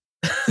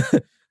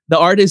the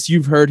artist,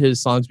 you've heard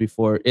his songs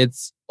before.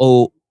 It's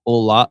Ulasi,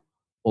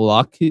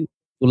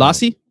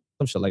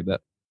 some shit like that.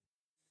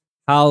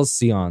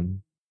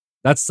 Halcyon.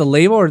 That's the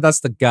label or that's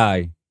the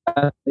guy?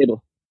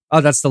 Label.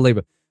 Oh, that's the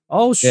label.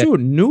 Oh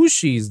shoot,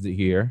 Nushi's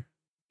here.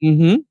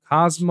 Mm-hmm.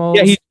 Cosmos.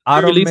 Yeah, he's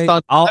released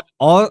on all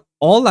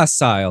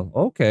style.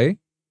 Okay.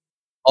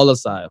 All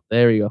style.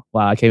 There you go.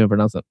 Wow, I can't even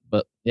pronounce it,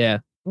 but yeah.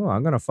 Oh,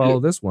 I'm gonna follow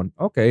this one.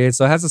 Okay,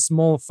 so it has a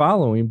small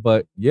following,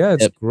 but yeah,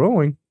 it's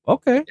growing.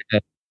 Okay.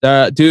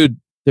 Their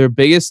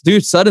biggest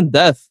Sudden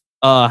Death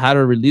had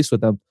a release with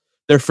them.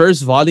 Their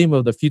first volume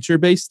of the future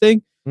bass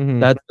thing.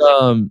 Mm-hmm. That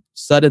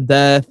Sudden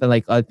Death and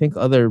like I think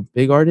other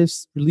big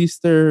artists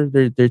released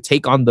their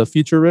take on the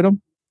future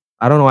rhythm.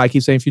 I don't know why I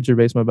keep saying future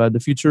bass, my bad.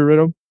 The future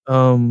rhythm.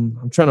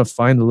 I'm trying to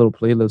find a little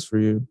playlist for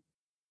you.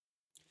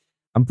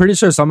 I'm pretty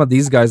sure some of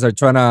these guys are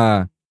trying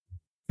to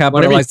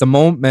capitalize the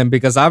moment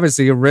because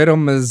obviously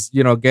rhythm is,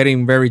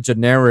 getting very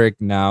generic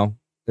now.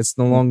 It's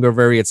no longer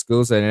very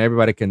exclusive and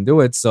everybody can do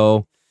it.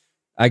 So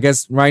I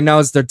guess right now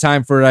is their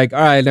time for like, all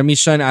right, let me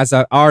shine as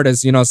an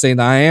artist, saying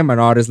that I am an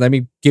artist. Let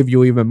me give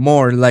you even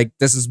more. Like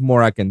this is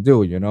more I can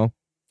do, Of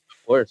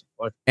course.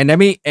 And let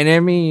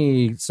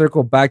me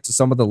circle back to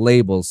some of the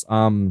labels.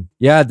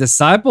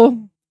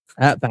 Disciple.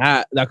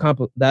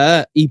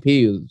 That EP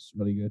is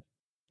really good.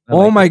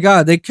 My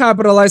God, they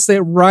capitalized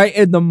it right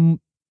in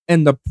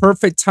the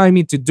perfect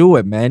timing to do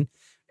it, man.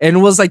 And it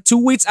was like 2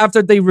 weeks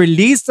after they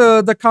released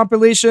the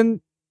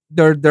compilation,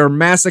 their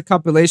massive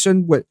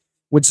compilation,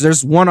 which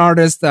there's one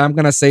artist that I'm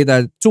gonna say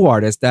that 2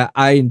 artists that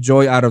I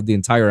enjoy out of the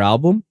entire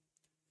album.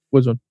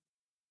 Which one?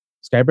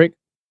 Skybreak?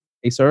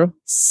 Asura?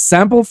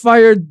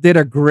 Samplifier did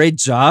a great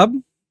job.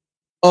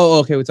 Oh,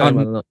 okay. We're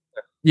talking about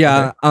that.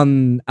 Yeah,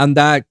 okay. on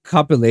that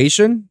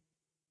compilation.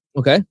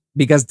 Okay.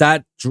 Because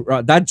that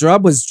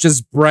drop was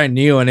just brand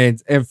new and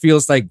it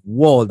feels like,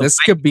 whoa, this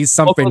could be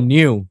something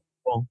new.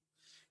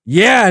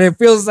 Yeah, and it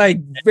feels like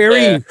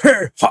very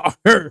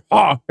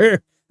I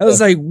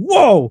was like,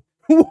 whoa,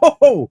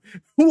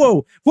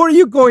 where are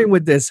you going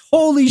with this?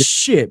 Holy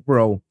shit,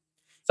 bro.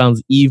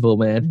 Sounds evil,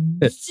 man.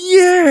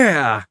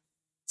 Yeah.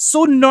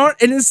 So and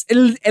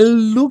it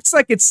looks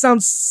like it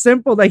sounds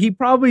simple. Like he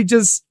probably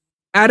just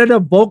added a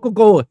vocal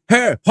go,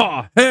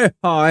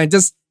 and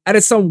just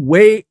added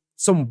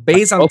some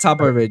bass on top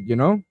of it,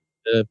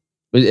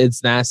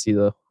 It's nasty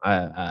though.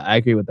 I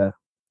agree with that.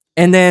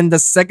 And then the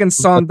second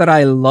song that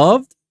I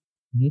loved,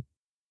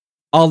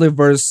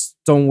 Oliver's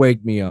 "Don't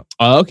Wake Me Up."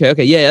 Oh, okay.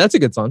 Yeah, that's a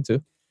good song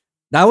too.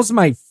 That was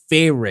my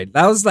favorite.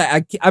 That was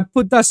like I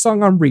put that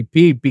song on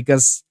repeat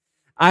because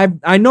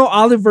I know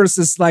Oliver's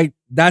is like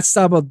that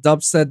style of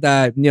dubstep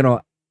that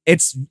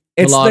it's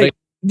melodic.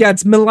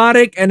 It's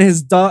melodic and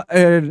his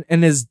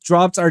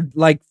drops are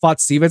like Fat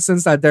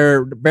Stevenson's that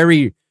they're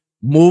very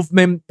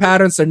movement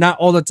patterns are not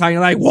all the time.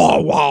 You're like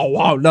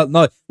whoa,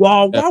 no,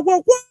 whoa.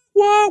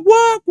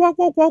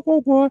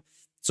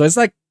 So it's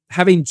like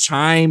having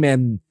chime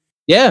and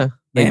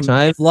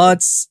chime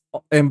floods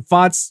and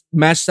Fots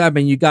mashed up,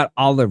 and you got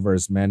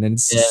Oliver's, man, and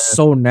it's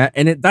so net.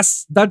 And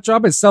that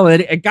job itself,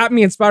 it got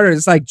me inspired.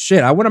 It's like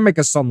shit, I want to make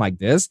a song like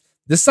this.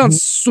 This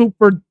sounds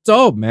super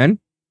dope, man.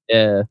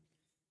 Yeah,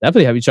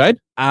 definitely. Have you tried?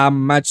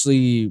 I'm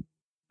actually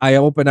I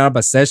opened up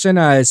a session.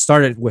 I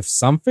started with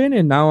something,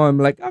 and now I'm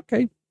like,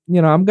 okay,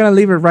 I'm gonna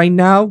leave it right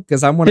now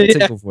because I want to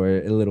tinkle for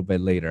it a little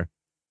bit later.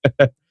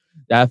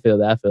 I feel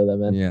that,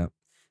 man. Yeah,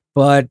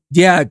 but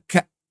yeah,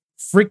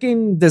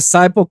 freaking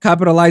Disciple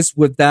capitalized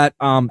with that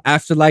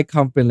Afterlife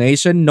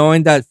compilation,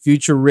 knowing that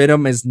Future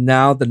Rhythm is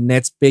now the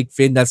next big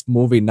thing that's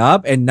moving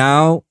up, and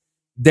now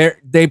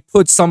they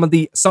put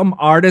some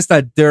artists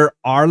that there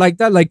are like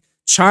that, like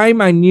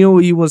Chime. I knew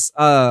he was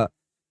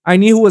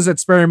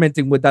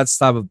experimenting with that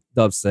style of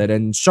dubstep,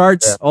 and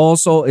Sharks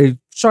also.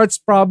 Sharks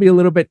probably a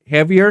little bit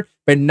heavier,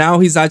 but now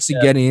he's actually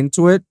getting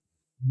into it.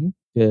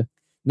 Yeah.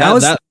 Now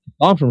that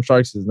song from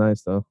Sharks is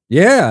nice though.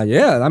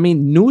 Yeah. I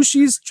mean,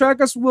 Nushi's track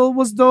as well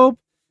was dope.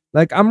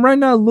 Like I'm right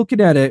now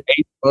looking at it.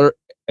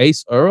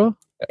 Ace Aura?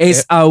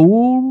 Ace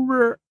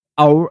Aura.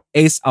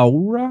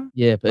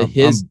 Yeah, but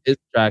his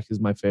track is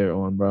my favorite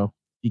one, bro.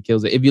 He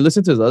kills it. If you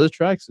listen to his other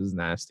tracks, it's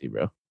nasty,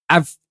 bro.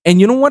 And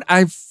you know what?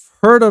 I've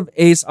heard of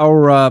Ace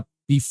Aura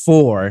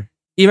before,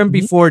 even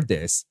before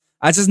this.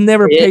 I just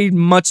never paid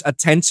much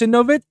attention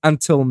of it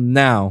until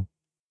now.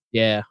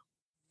 Yeah.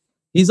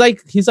 He's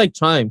like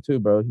Chime too,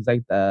 bro. He's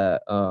like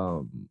that. I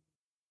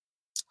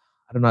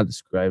don't know how to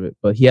describe it,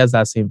 but he has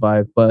that same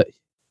vibe. But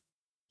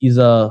he's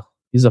a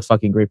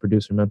fucking great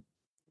producer, man.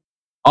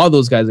 All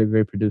those guys are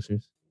great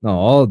producers. No,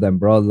 all of them,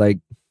 bro. Like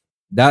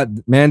that,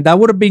 man. That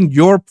would have been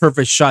your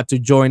perfect shot to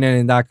join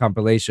in that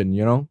compilation.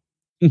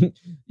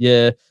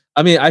 Yeah,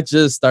 I mean, I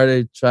just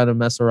started trying to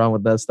mess around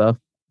with that stuff,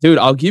 dude.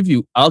 I'll give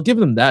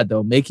them that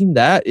though. Making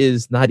that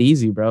is not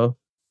easy, bro.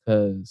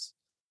 Because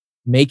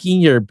making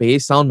your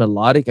bass sound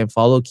melodic and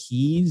follow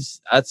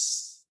keys,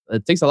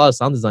 it takes a lot of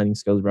sound designing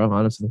skills, bro.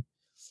 Honestly,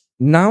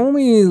 not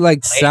only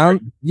like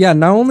sound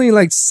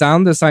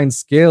design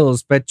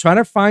skills, but trying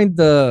to find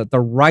the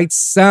right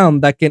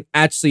sound that can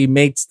actually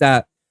makes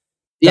that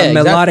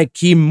melodic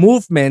key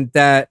movement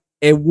that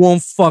it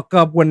won't fuck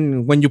up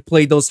when you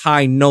play those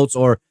high notes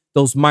or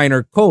those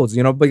minor chords,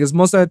 because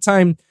most of the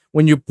time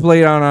when you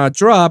play on a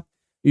drop,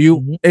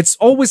 it's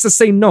always the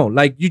same note.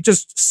 Like you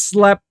just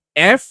slap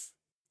F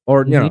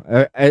or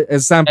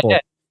example,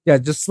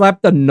 just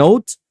slap the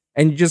note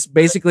and you just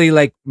basically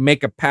like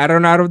make a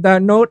pattern out of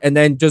that note and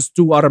then just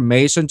do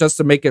automation just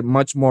to make it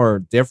much more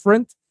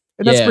different.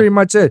 And that's pretty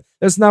much it.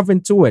 There's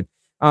nothing to it.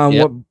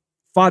 What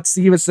Fought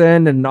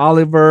Stevenson and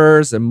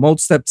Oliver's and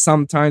Mode-Step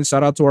sometimes,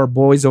 shout out to our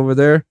boys over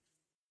there.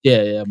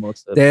 Yeah,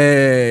 Mode-Step.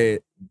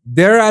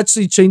 They're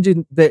actually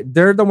changing.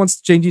 They're the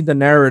ones changing the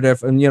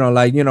narrative, and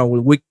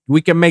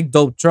we can make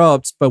dope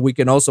drops, but we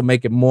can also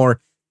make it more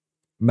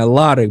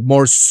melodic,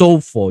 more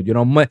soulful.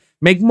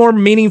 Make more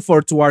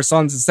meaningful to our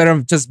songs instead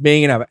of just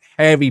being a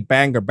heavy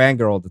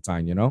banger all the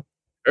time. Sure,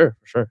 for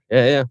sure.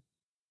 Yeah.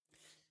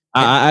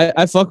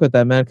 I fuck with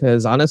that, man,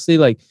 because honestly,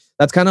 like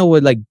that's kind of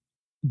what like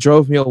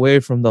drove me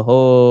away from the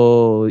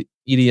whole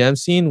EDM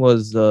scene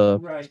was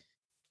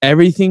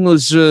everything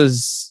was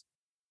just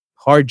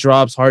hard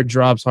drops,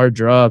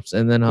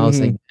 and then I was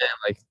like, man,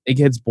 like it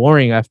gets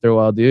boring after a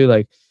while, dude.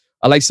 Like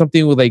I like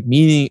something with like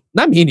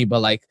not meaning,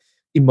 but like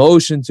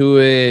emotion to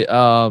it.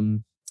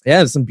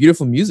 Some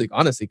beautiful music,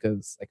 honestly,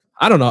 because like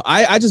I don't know,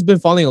 I just been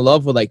falling in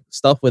love with like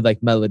stuff with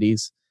like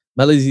melodies.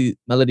 Melodies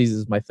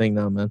is my thing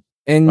now, man.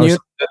 And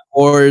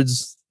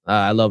chords,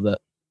 I love that.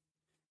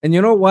 And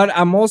you know what?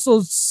 I'm also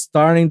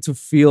starting to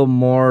feel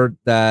more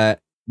that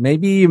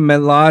maybe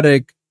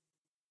melodic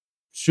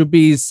should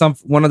be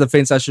one of the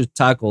things I should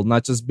tackle,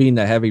 not just being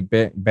a heavy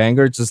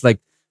banger. Just like,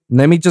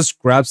 let me just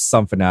grab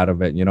something out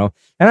of it, And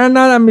I'm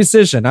not a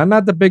musician. I'm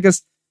not the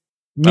biggest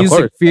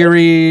music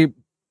theory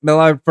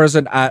melodic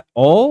person at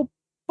all,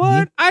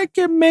 but I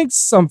can make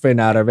something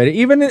out of it.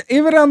 Even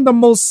on the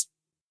most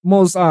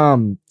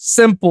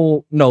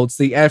simple notes,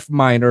 the F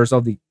minors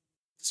of the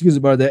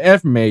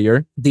F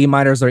major, D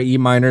minors or E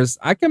minors,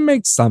 I can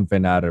make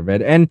something out of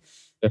it. And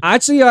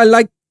actually, I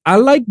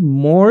like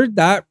more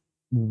that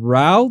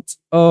route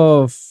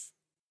of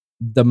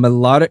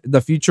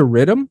the Future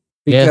Rhythm,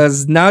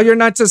 because now you're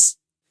not just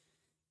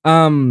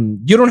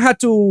you don't have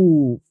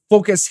to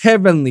focus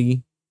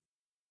heavily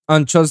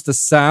on just the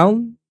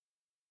sound.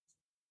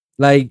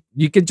 Like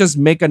you can just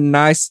make a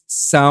nice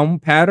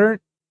sound pattern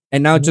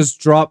and now just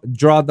draw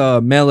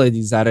the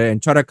melodies at it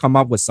and try to come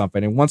up with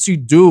something. And once you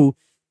do,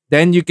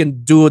 then you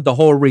can do the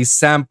whole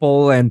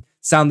resample and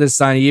sound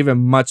design even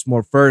much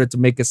more further to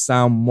make it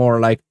sound more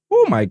like,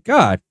 oh my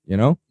God,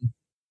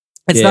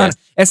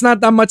 It's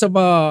not that much of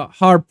a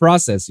hard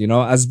process,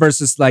 as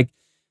versus like,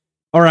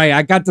 all right,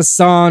 I got the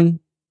song.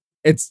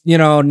 It's,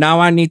 now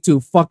I need to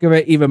fuck with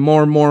it even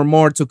more and more and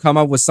more to come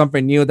up with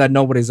something new that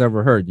nobody's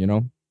ever heard,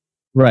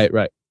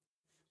 Right.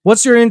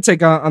 What's your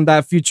intake on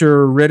that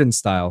Future Rhythm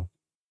style?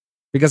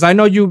 Because I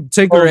know you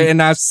tinker it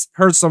and I've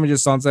heard some of your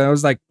songs and I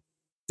was like,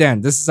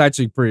 damn, this is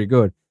actually pretty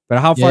good. But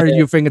how far do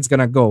you think it's going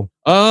to go?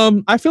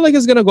 I feel like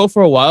it's going to go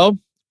for a while.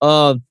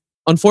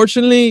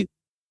 Unfortunately,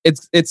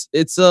 it's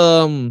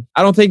I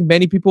don't think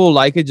many people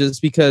like it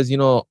just because, a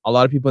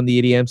lot of people in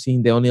the EDM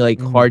scene, they only like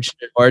hard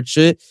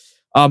shit.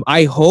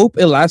 I hope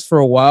it lasts for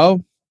a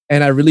while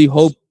and I really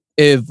hope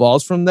it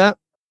evolves from that.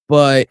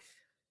 But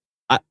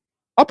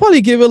I'll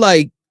probably give it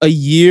like a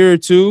year or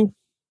two,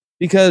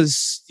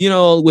 because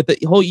with the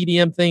whole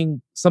EDM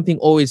thing, something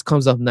always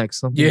comes up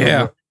next.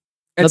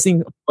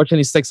 Nothing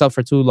unfortunately sticks out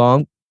for too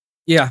long.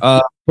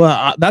 Yeah.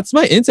 But that's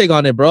my intake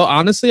on it, bro.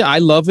 Honestly, I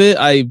love it.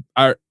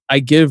 I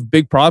give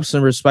big props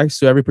and respects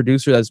to every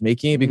producer that's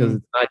making it, because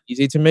it's not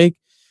easy to make.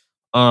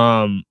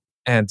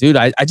 And dude,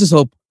 I just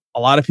hope a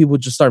lot of people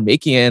just start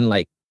making it, and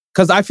like,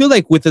 because I feel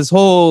like with this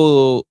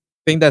whole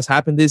thing that's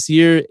happened this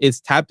year,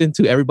 it's tapped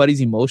into everybody's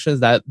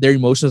emotions, that their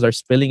emotions are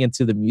spilling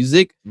into the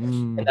music,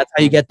 and that's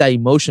how you get that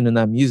emotion in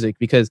that music.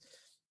 Because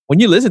when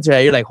you listen to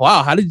it, you're like,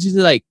 wow, how did you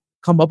like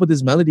come up with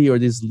this melody or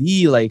this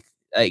lead?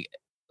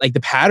 Like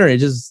the pattern, it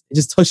just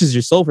touches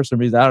your soul for some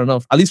reason. I don't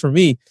know. At least for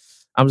me,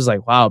 I'm just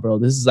like, wow, bro,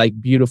 this is like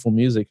beautiful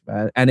music,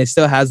 man. And it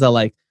still has that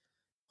like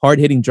hard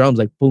hitting drums,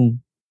 like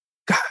boom,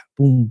 gah,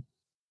 boom,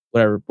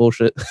 whatever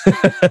bullshit.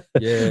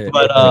 Yeah.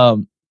 But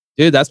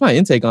dude, that's my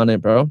intake on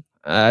it, bro.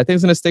 I think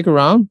it's gonna stick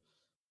around.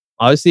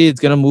 Obviously, it's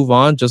gonna move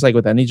on, just like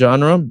with any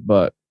genre.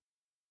 But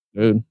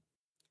dude,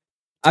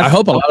 I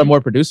hope a lot of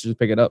more producers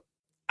pick it up.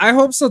 I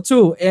hope so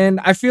too, and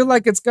I feel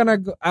like it's gonna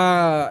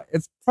go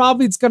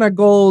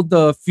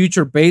the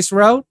future bass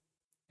route,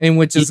 in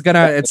which it's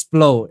gonna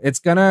explode. It's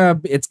gonna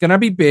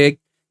be big,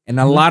 and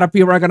a lot of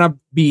people are gonna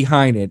be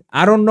behind it.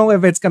 I don't know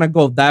if it's gonna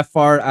go that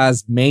far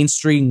as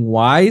mainstream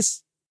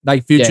wise,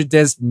 like Future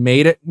Disc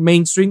made it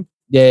mainstream.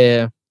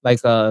 Yeah. Like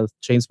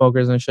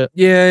Chainsmokers and shit.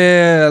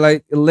 Yeah,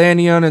 like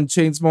Lanion and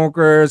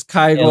Chainsmokers,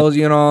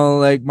 Kygos,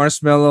 like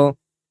Marshmello.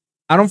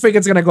 I don't think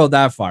it's gonna go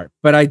that far,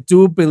 but I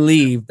do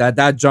believe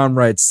that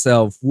genre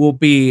itself will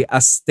be a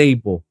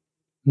staple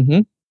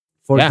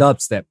for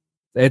dubstep.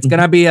 It's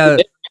gonna be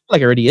like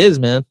it already is,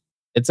 man.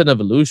 It's an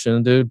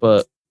evolution, dude.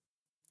 But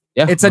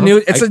yeah, it's a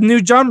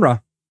new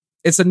genre.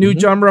 It's a new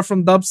genre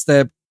from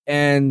dubstep,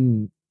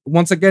 and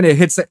once again, it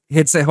hits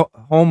it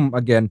home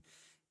again,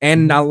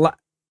 and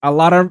a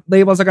lot of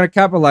labels are gonna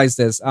capitalize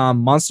this.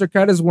 Monster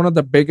Cat is one of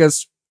the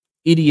biggest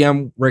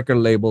EDM record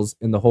labels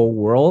in the whole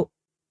world.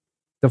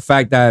 The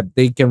fact that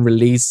they can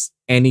release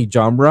any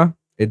genre,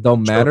 it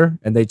don't matter,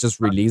 and they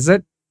just release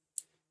it.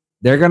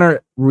 They're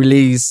gonna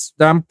release.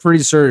 I'm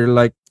pretty sure,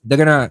 like, they're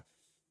gonna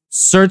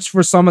search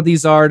for some of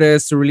these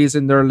artists to release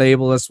in their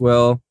label as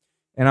well.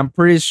 And I'm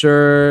pretty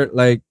sure,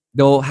 like,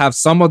 they'll have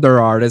some of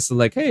their artists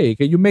like, hey,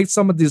 can you make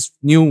some of this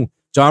new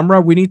genre?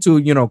 We need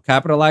to,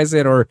 capitalize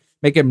it or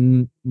make it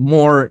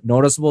more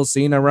noticeable,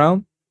 seen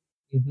around.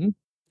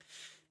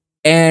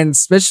 And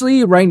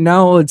especially right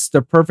now, it's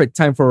the perfect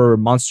time for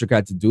Monster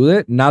Cat to do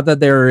it. Now that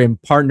they're in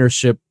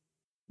partnership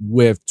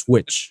with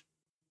Twitch.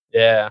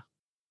 Yeah.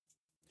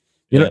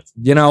 You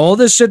know, all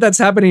this shit that's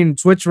happening in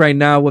Twitch right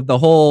now with the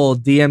whole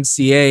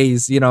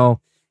DMCAs,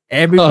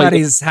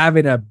 everybody's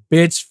having a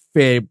bitch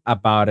fit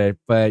about it.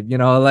 But,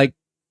 like,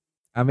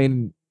 I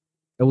mean,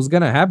 it was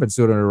going to happen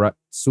sooner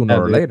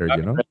or later,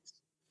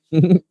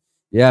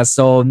 Yeah,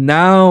 so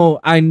now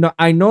I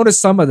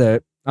noticed some of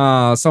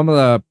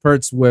the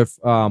perks with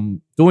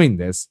doing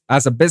this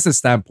as a business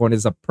standpoint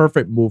is a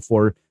perfect move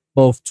for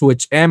both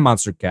Twitch and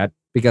Monster Cat,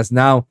 because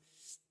now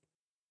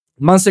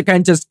Monster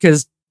Cat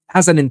just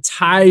has an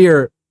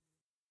entire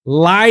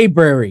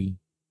library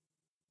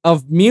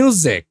of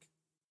music.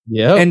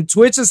 Yeah, and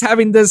Twitch is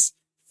having this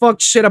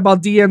fuck shit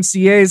about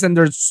DMCAs,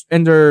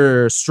 and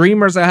their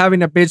streamers are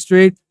having a bitch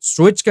street.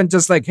 Twitch can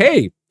just like,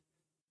 hey,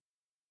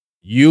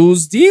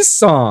 use these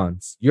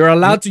songs. You're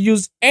allowed to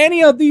use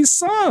any of these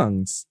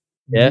songs.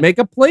 Yeah. Make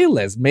a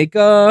playlist.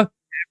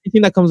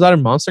 Everything that comes out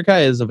in Monster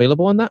Cat is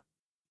available on that?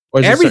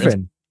 Or is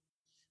everything.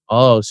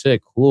 Oh,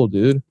 shit. Cool,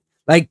 dude.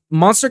 Like,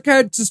 Monster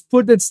Cat just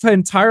put its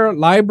entire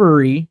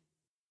library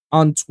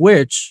on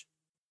Twitch.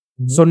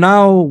 So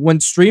now when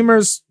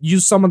streamers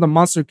use some of the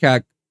Monster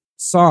Cat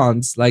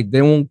songs, like,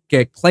 they won't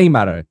get claim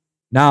out of it.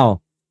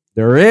 Now,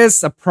 there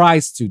is a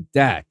price to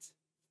that.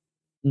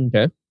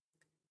 Okay.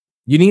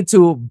 You need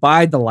to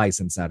buy the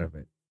license out of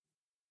it.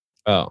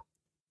 Oh.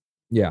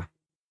 Yeah.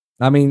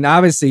 I mean,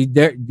 obviously,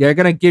 they're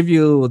gonna give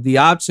you the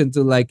option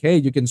to, like, hey,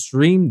 you can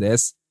stream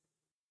this.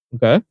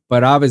 Okay.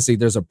 But obviously,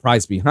 there's a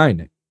price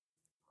behind it.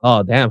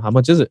 Oh, damn. How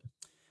much is it?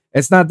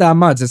 It's not that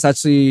much. It's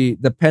actually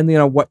depending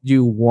on what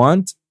you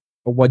want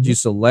or what you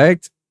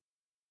select.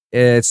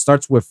 It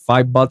starts with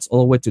 $5 all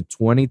the way to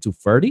 20 to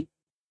 30.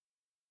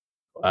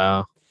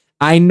 Wow.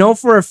 I know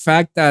for a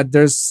fact that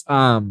there's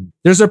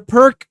a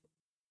perk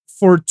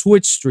for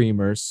Twitch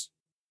streamers.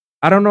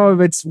 I don't know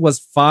if it was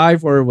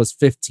 5 or it was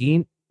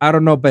 15. I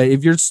don't know, but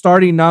if you're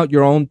starting out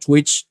your own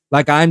Twitch,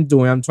 like I'm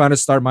doing, I'm trying to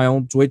start my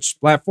own Twitch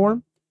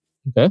platform.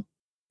 Okay.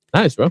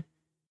 Nice, bro.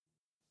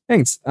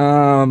 Thanks.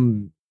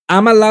 I'm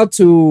allowed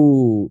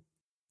to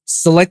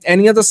select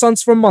any of the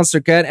songs from Monster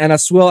Cat, and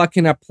as well, I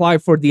can apply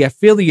for the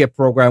affiliate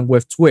program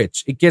with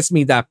Twitch. It gives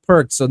me that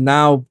perk. So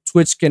now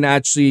Twitch can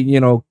actually,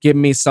 give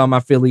me some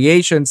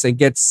affiliations and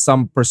get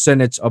some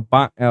percentage of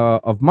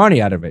money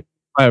out of it.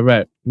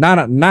 Right. Not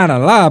a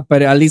lot,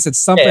 but at least it's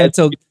something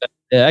to.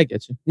 Yeah, I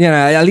get you.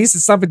 At least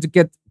it's something to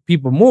get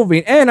people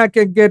moving, and I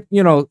can get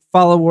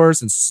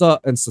followers and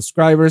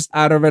subscribers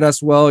out of it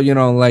as well.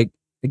 Like,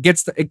 it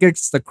gets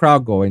the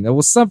crowd going. It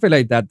was something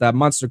like that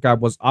Monster Cap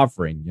was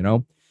offering, you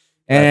know.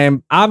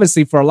 And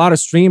obviously, for a lot of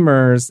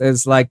streamers,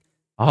 it's like,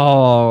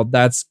 oh,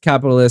 that's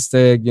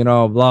capitalistic, you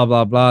know, blah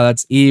blah blah.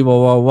 That's evil,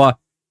 blah blah.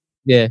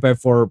 Yeah. But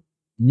for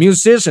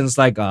musicians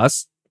like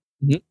us,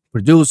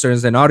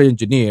 producers and audio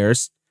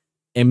engineers,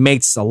 it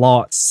makes a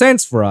lot of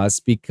sense for us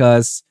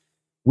because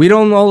we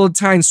don't all the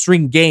time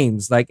stream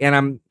games. Like, and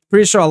I'm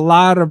pretty sure a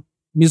lot of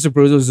music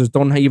producers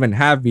don't even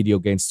have video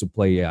games to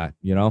play at,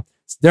 you know.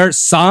 There's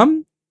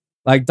some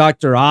like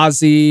Dr.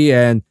 Ozzy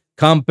and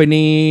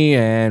Company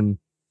and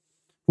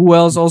who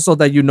else also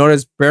that you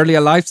notice Barely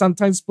Alive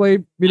sometimes play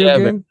video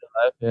game.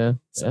 Yeah.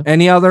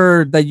 Any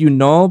other that you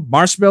know?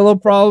 Marshmallow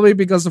probably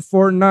because of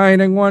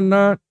Fortnite and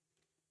whatnot.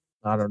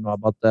 I don't know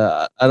about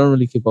that. I don't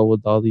really keep up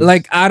with all these.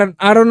 Like I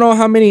don't know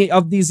how many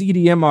of these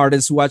EDM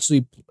artists who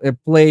actually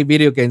play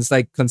video games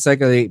like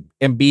consecutively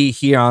and be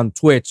here on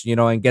Twitch, you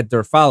know, and get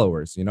their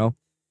followers, you know.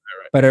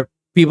 Right. But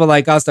people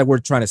like us that we're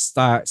trying to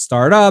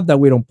start up, that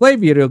we don't play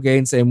video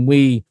games and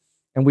we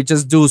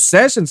just do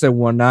sessions and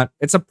whatnot.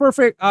 It's a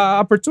perfect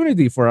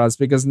opportunity for us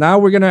because now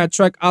we're gonna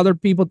attract other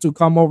people to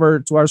come over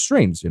to our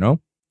streams, you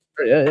know.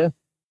 Yeah.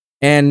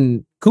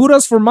 And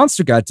kudos for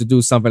Monster Guy to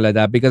do something like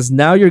that because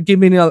now you're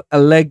giving a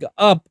leg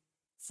up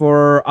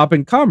for up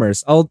and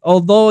comers.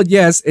 Although,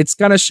 yes, it's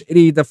kind of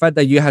shitty the fact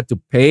that you had to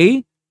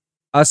pay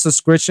a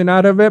subscription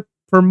out of it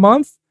per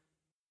month.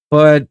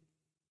 But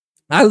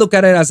I look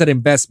at it as an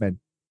investment.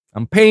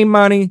 I'm paying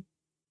money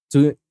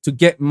to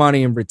get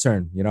money in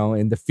return, you know,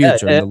 in the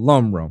future, in the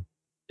long run.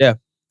 Yeah,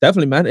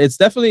 definitely, man. It's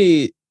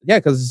definitely,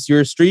 because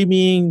you're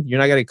streaming, you're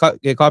not going to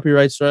get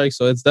copyright strikes.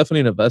 So it's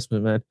definitely an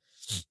investment, man.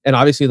 And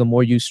obviously, the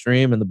more you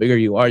stream and the bigger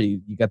you are,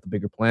 you get the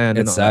bigger plan.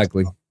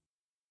 Exactly.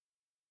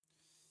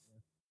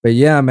 But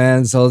yeah,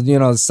 man. So, you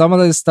know, some of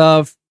this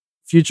stuff,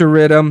 future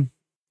Riddim,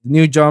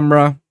 new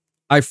genre,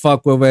 I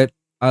fuck with it.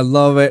 I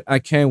love it. I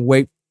can't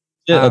wait.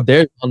 Yeah,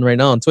 Adair's on right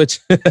now on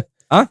Twitch.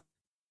 Huh?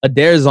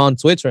 Adair's on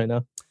Twitch right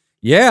now.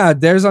 Yeah,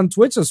 Adair's on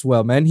Twitch as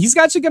well, man. He's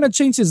actually going to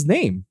change his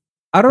name.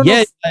 I don't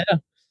know. Yeah.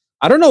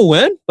 I don't know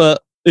when,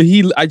 but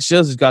I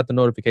just got the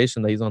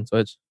notification that he's on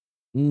Twitch.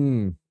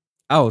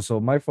 Oh, so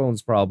my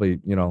phone's probably,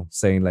 you know,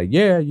 saying like,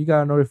 yeah, you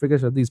got a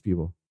notification of these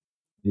people.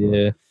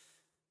 Yeah.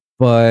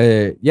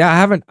 But yeah, I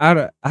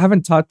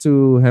haven't talked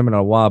to him in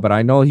a while, but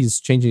I know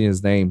he's changing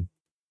his name.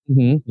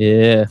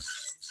 Yeah.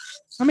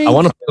 I mean, I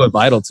want to play with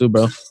Vital too,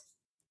 bro.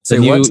 Say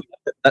what?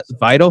 That's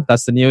Vital.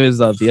 That's the newest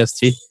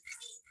VST.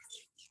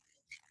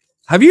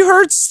 Have you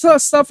heard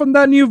stuff from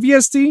that new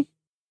VST?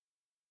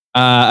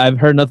 I've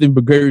heard nothing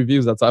but great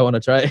reviews. That's why I want to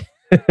try.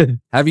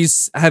 Have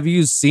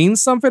you seen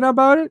something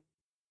about it?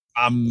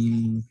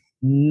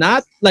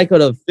 Not like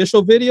an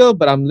official video,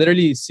 but I'm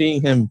literally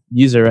seeing him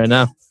use it right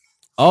now.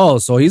 Oh,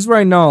 so he's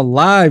right now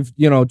live,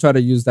 you know, try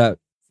to use that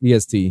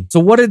VST. So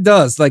what it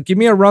does, like, give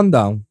me a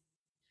rundown.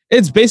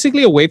 It's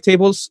basically a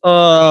wavetable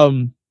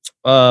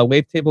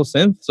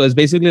synth. So it's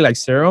basically like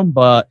Serum,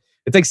 but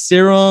it's like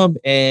Serum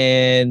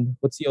and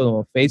what's the other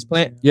one?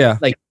 Faceplant. Yeah.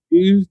 Like,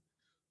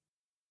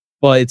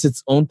 but it's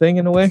its own thing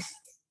in a way.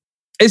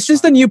 It's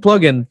just a new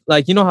plugin.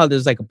 Like, you know how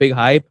there's like a big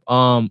hype.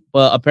 But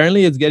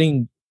apparently it's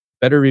getting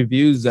better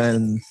reviews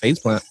than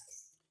Faceplant.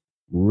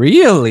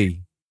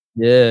 Really?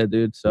 Yeah,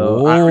 dude.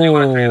 So I really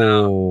want to try it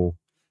out.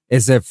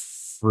 Is it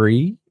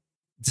free?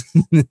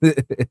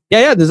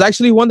 Yeah. There's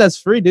actually one that's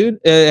free, dude.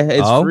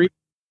 It's free.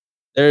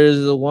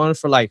 There's one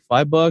for like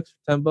 $5,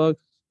 $10,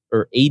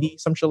 or 80,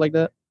 some shit like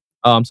that.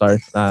 Oh, I'm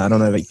sorry. I don't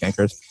know if you can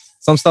curse.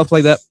 Some stuff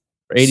like that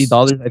for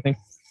 $80, I think.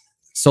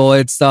 So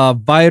it's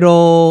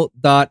vital.audio,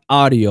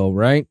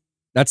 right?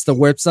 That's the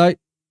website?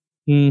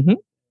 Mm-hmm.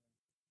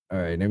 All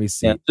right, let me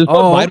see. Yeah,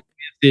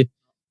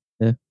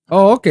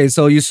 Oh, okay.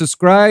 So you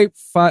subscribe.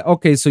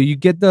 Okay, so you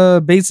get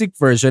the basic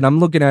version. I'm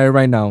looking at it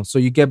right now. So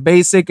you get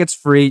basic, it's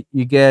free.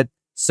 You get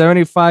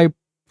 75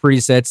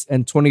 presets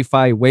and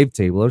 25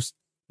 wavetablers.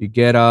 You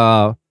get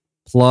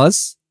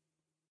plus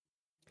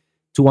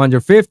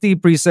 250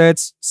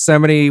 presets,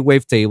 70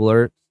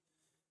 wavetabler.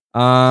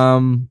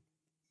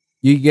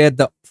 You get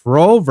the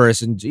pro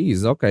version.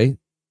 Jeez, okay.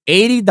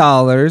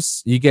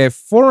 $80. You get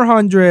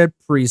 400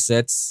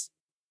 presets,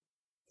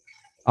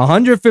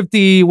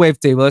 150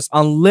 wavetablers,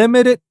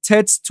 unlimited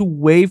text to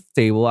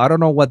wavetable. I don't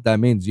know what that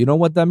means. You know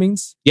what that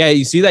means? Yeah,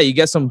 you see that? You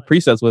get some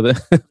presets with it.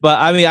 But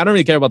I mean, I don't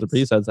really care about the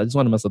presets. I just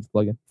want to mess up the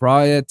plugin.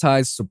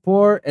 Prioritize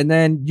support. And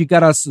then you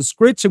got a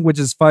subscription, which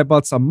is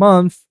 $5 a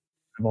month.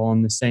 All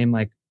in the same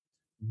like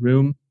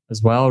room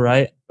as well,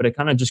 right? But it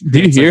kind of just...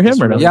 Did you hear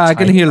him or not? Yeah, I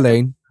can hear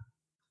Lane.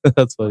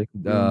 That's funny.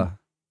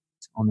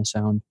 On the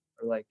sound.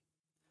 Or like,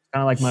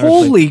 kind of like my...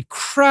 Holy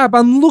crap,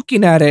 I'm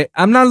looking at it.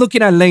 I'm not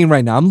looking at Lane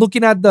right now. I'm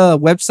looking at the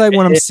website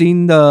when I'm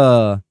seeing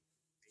the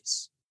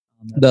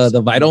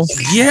Vital.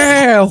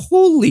 Yeah,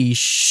 holy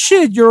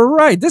shit, you're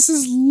right. This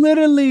is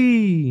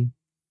literally...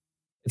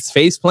 It's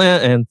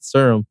Faceplant and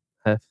Serum.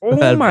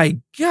 Oh my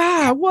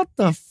god, what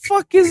the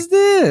fuck is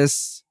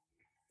this?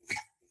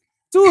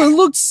 Dude, it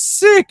looks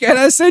sick. And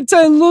at the same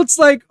time, it looks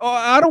like, oh,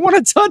 I don't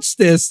want to touch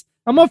this.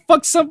 I'm gonna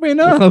fuck something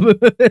up. And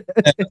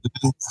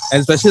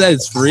especially that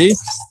it's free.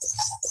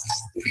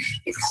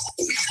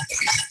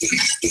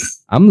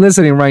 I'm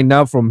listening right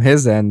now from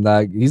his end.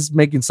 Like he's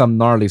making some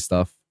gnarly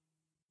stuff.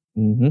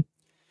 Mm-hmm.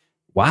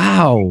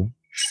 Wow.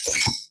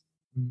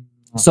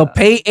 So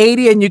pay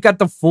 80 and you got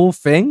the full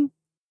thing?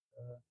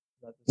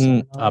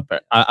 I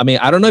mean,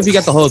 I don't know if you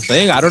get the whole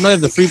thing. I don't know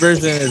if the free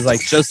version is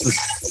like just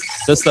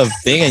a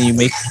thing and you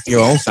make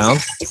your own sound.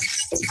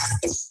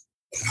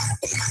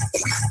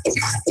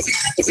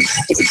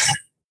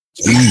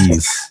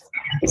 Jeez.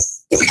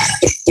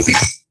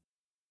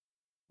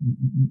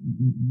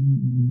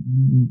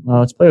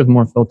 Let's play with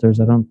more filters.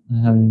 I haven't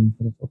even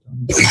put a filter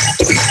on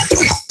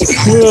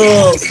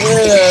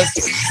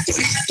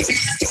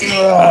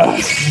Oh,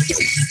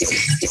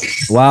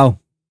 wow.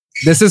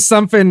 This is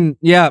something,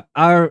 yeah.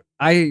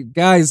 I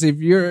guys, if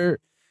you're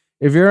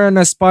an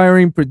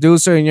aspiring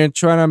producer and you're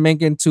trying to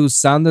make into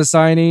sound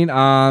designing,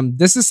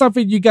 this is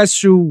something you guys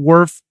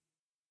should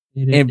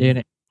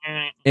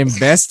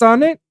invest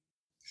on it.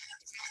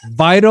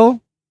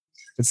 Vital.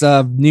 It's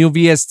a new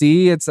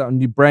VST. It's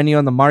brand new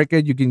on the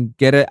market. You can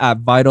get it at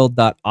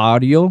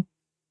vital.audio.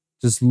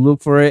 Just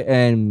look for it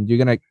and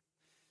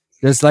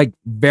there's like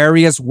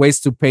various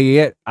ways to pay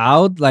it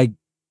out. Like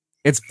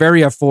it's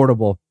very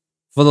affordable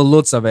for the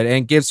looks of it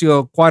and gives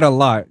you quite a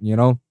lot, you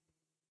know?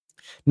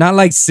 Not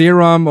like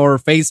Serum or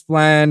Face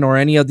Plan or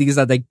any of these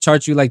that they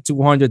charge you like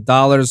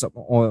 $200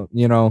 or,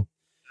 you know,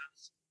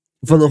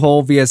 for the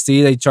whole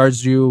VST. They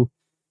charge you.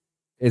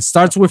 It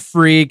starts with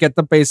free, get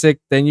the basic,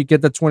 then you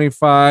get the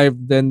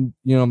 25, then,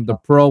 you know, the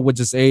pro, which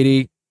is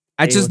 80.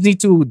 I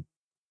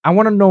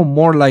want to know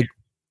more. Like,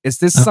 is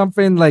this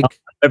something like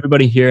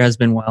everybody here has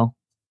been well?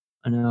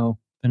 I know,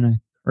 been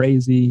a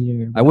crazy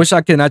year. I wish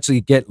I can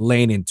actually get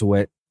Lane into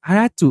it. I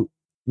had to,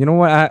 you know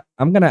what?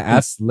 I'm going to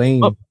ask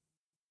Lane.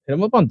 Hit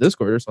him up on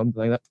Discord or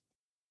something like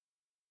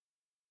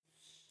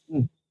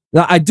that.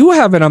 No, I do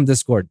have it on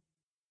Discord.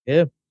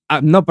 Yeah.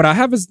 No, but I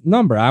have his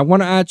number. I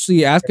want to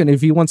actually ask him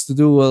if he wants to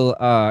do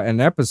an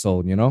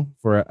episode, you know,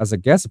 as a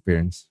guest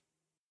appearance.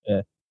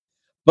 Yeah.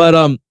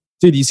 But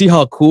dude, you see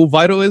how cool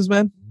Vital is,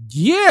 man?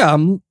 Yeah,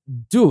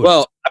 dude.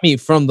 Well, I mean,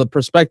 from the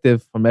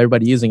perspective from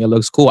everybody using it,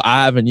 looks cool.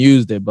 I haven't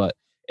used it, but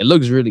it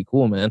looks really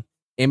cool, man.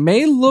 It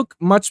may look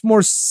much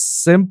more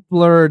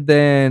simpler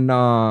than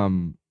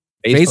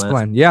Face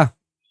Plan. Yeah,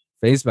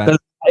 Face Plan.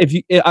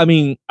 I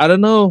mean, I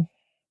don't know.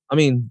 I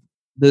mean,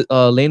 the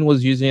Lane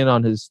was using it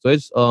on his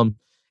Twitch.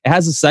 It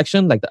has a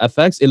section like the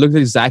FX. It looks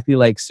exactly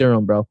like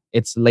Serum, bro.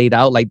 It's laid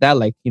out like that.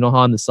 Like, you know how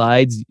on the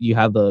sides you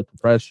have the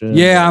compression.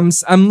 Yeah,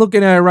 I'm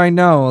looking at it right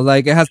now.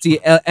 Like it has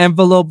the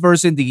envelope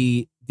version,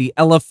 the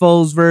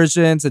LFOs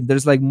versions, and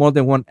there's like more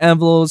than one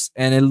envelopes,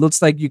 and it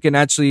looks like you can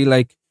actually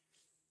like,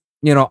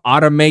 you know,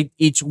 automate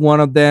each one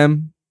of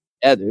them.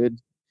 Yeah, dude.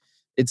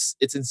 It's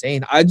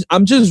insane.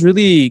 I'm just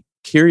really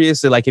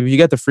curious. Like, if you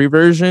get the free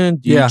version,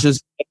 do you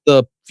just get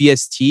the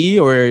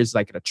VST or is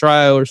like a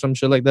trial or some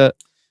shit like that?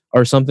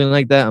 Or something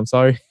like that. I'm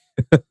sorry.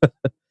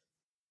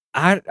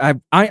 I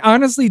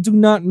honestly do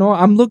not know.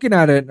 I'm looking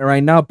at it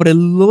right now, but it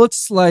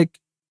looks like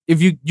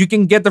if you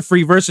can get the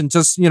free version,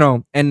 just, you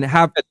know, and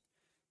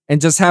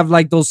just have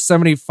like those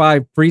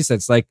 75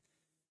 presets. Like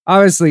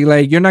obviously,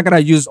 like you're not gonna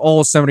use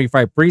all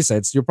 75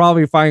 presets. You'll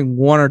probably find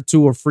 1 or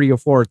 2 or 3 or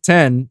 4 or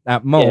 10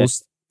 at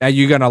most that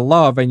you're gonna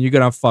love and you're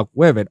gonna fuck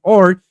with it,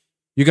 or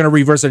you're gonna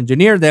reverse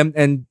engineer them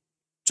and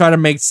try to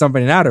make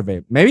something out of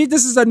it. Maybe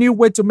this is a new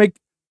way to make.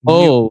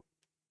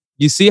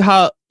 You see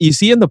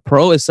in the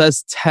Pro it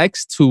says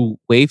text to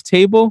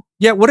wavetable?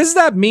 Yeah, what does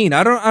that mean?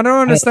 I don't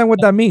understand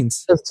what that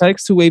means.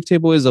 Text to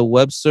wavetable is a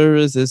web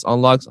service. This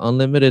unlocks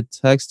unlimited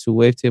text to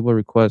wavetable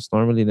requests,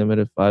 normally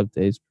limited 5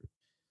 days.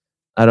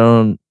 I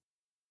don't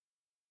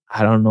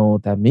know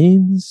what that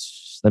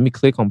means. Let me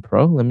click on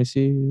Pro. Let me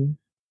see.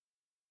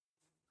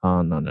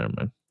 Oh no, never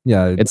mind.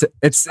 Yeah,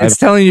 it's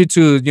telling you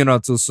to, you know,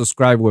 to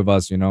subscribe with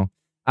us, you know.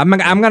 I'm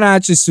gonna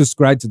actually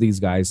subscribe to these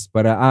guys,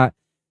 but I'm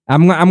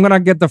gonna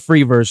get the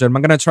free version.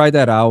 I'm gonna try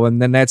that out, and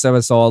the next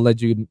episode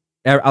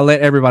I'll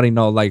let everybody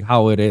know like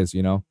how it is,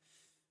 you know.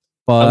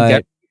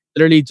 But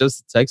literally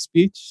just text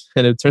speech,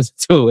 and it turns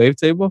into a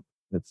wavetable.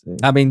 That's it.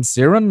 I mean,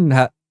 Serum.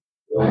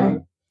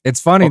 It's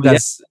funny.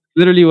 That's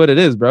literally what it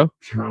is, bro.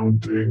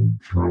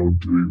 Counting.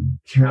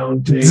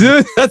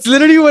 Dude, that's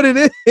literally what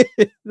it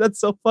is.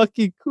 That's so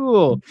fucking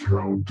cool.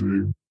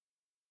 Counting.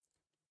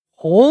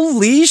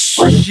 Holy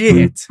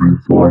shit! 3,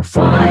 4,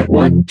 5.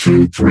 1,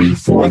 2, 3,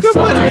 4, You can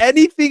 5. put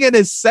anything and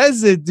it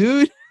says it,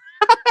 dude.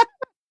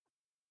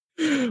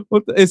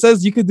 It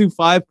says you could do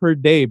 5 per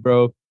day,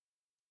 bro.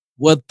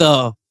 What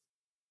the?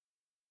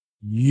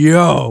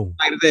 Yo.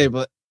 Not today,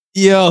 but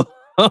yo.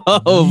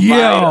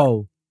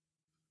 Yo.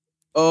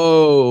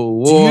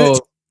 Oh, whoa.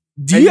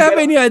 Do you have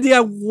any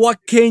idea what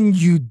can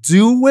you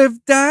do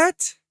with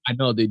that? I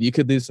know, dude. You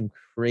could do some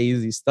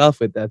crazy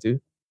stuff with that,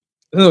 dude.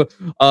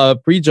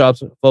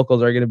 Pre-drops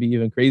vocals are gonna be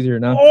even crazier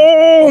now.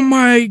 Oh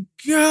my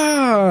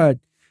god!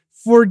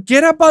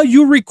 Forget about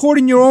you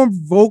recording your own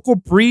vocal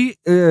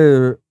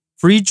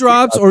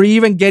pre-drops or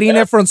even getting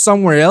it from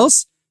somewhere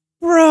else.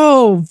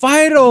 Bro,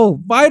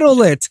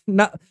 vital it.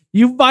 Not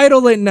you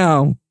vital it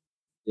now.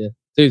 Yeah.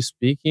 Dude,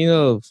 speaking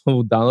of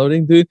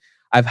downloading, dude,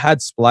 I've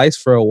had Splice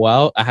for a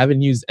while. I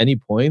haven't used any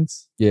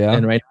points. Yeah.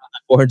 And right now I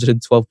have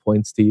 412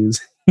 points to use.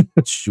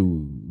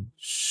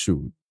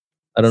 Shoot.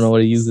 I don't know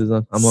what it uses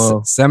on. I'm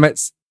a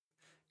Semets.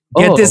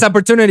 Get this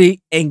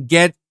opportunity and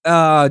get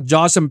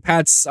Josh and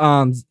Pat's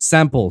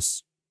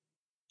samples.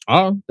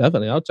 Oh,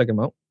 definitely. I'll check them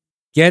out.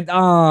 Get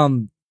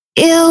You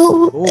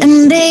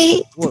and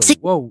they.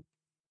 whoa.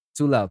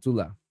 Too loud.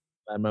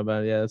 My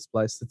bad. Yeah,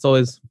 Splice. It's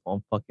always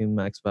on fucking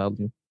max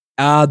value.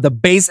 The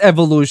bass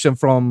evolution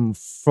from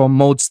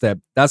Mode Step.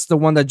 That's the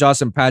one that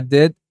Josh and Pat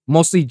did.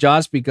 Mostly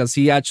Josh because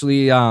he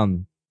actually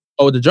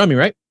Oh, the drumming,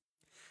 right?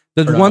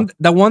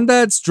 The one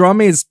that's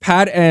drumming is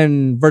Pat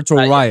and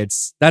Virtual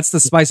Riots. That's the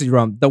spicy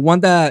drum. The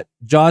one that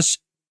Josh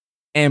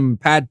and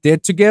Pat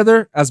did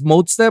together as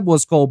Mode Step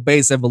was called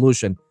Bass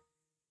Evolution.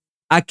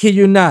 I kid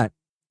you not.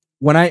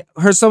 When I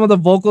heard some of the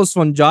vocals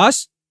from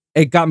Josh,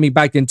 it got me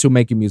back into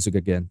making music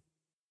again.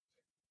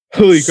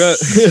 Holy crap.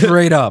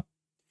 Straight up.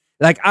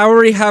 Like I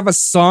already have a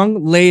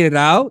song laid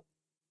out.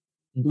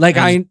 Like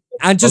I'm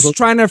just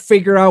trying to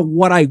figure out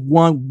what I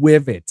want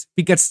with it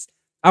because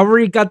I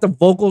already got the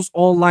vocals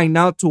all lined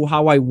out to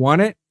how I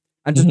want it.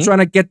 I'm just trying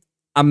to get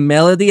a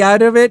melody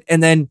out of it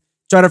and then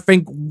try to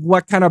think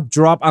what kind of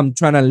drop I'm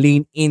trying to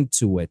lean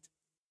into it.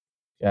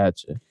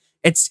 Gotcha.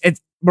 It's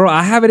bro,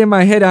 I have it in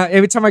my head.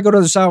 Every time I go to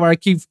the shower, I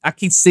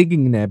keep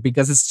singing it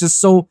because it's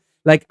just so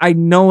like I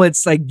know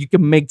it's like you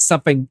can make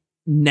something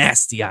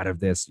nasty out of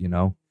this, you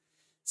know.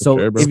 So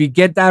sure, if you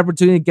get the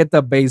opportunity, get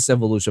the bass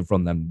evolution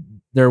from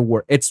them.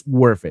 It's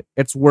worth it.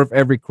 It's worth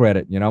every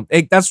credit, you know.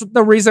 That's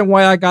the reason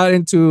why I got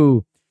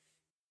into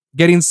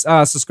getting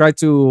subscribed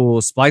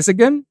to Splice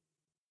again.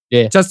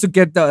 Yeah, just to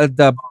get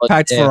the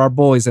packs for our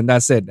boys, and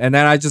that's it. And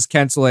then I just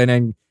cancel it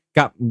and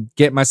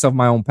get myself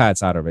my own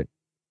packs out of it.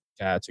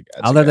 Gotcha.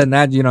 Other than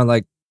that, you know,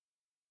 like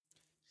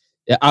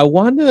yeah, I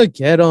want to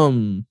get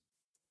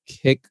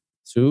kick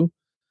too,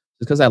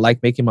 just because I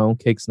like making my own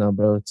kicks now,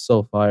 bro. It's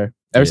so fire.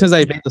 Ever since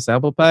I made the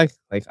sample pack,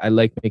 like I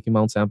like making my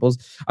own samples.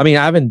 I mean,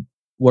 I haven't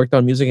worked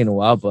on music in a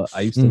while, but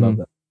I used to love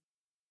that.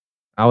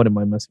 I wouldn't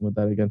mind messing with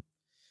that again.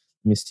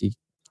 Let me see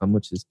how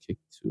much is kick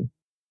 2.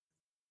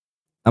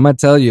 I'm gonna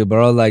tell you,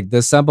 bro, like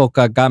this sample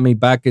got me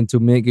back into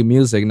making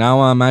music.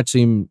 Now I'm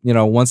actually, you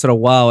know, once in a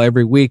while,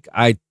 every week,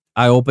 I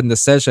open the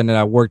session and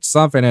I worked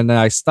something and then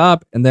I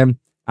stop and then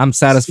I'm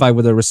satisfied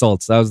with the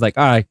results. I was like,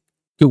 all right,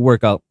 good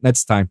workout.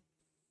 Next time.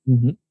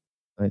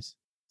 Nice.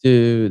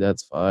 Dude,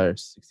 that's fire.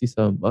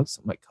 $67.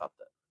 I might cop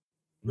that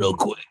real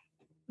quick.